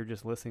 And if you're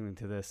just listening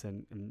to this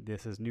and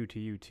this is new to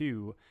you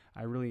too,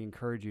 I really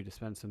encourage you to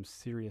spend some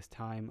serious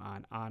time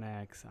on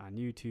onX, on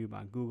YouTube,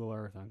 on Google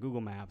Earth, on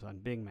Google Maps, on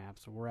Bing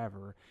Maps, or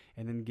wherever,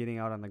 and then getting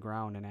out on the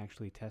ground and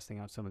actually testing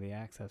out some of the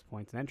access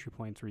points and entry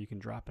points where you can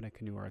drop in a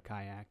canoe or a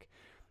kayak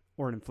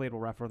or an inflatable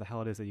raft, or the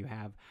hell it is that you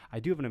have. I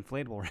do have an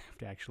inflatable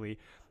raft actually,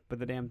 but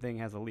the damn thing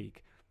has a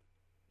leak.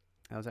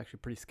 That was actually a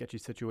pretty sketchy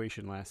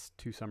situation last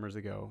 2 summers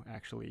ago,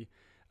 actually,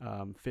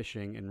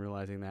 fishing and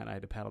realizing that I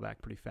had to paddle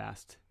back pretty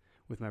fast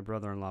with my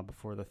brother-in-law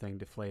before the thing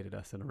deflated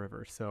us in a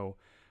river. So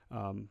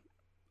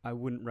I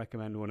wouldn't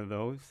recommend one of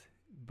those,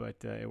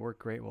 but it worked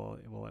great while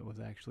it was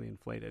actually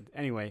inflated.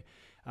 Anyway,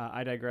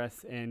 I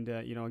digress. And,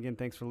 again,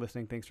 thanks for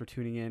listening. Thanks for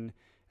tuning in.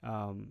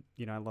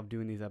 I love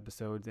doing these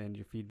episodes, and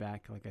your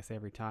feedback, like I say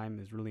every time,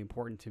 is really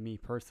important to me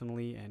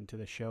personally and to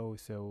the show.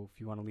 So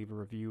if you want to leave a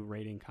review,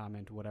 rating,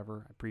 comment,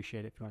 whatever, I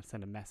appreciate it. If you want to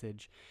send a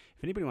message,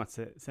 if anybody wants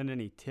to send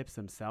any tips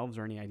themselves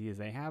or any ideas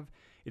they have,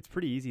 it's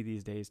pretty easy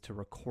these days to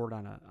record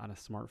on a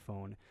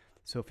smartphone.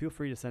 So feel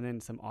free to send in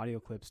some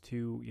audio clips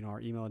too. Our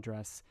email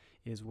address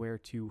is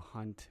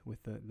where2hunt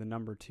with the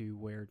number 2,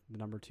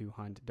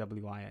 where2hunt,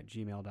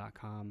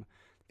 wi@gmail.com.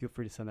 Feel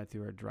free to send that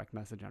through a direct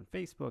message on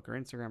Facebook or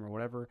Instagram or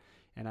whatever,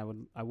 and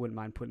I wouldn't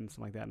mind putting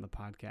something like that in the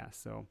podcast.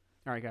 So,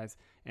 all right, guys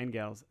and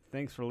gals,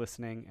 thanks for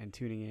listening and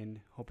tuning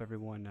in. Hope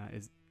everyone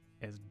is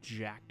as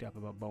jacked up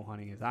about bow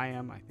hunting as I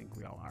am. I think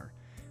we all are.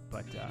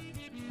 But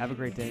have a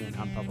great day and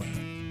hunt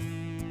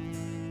public.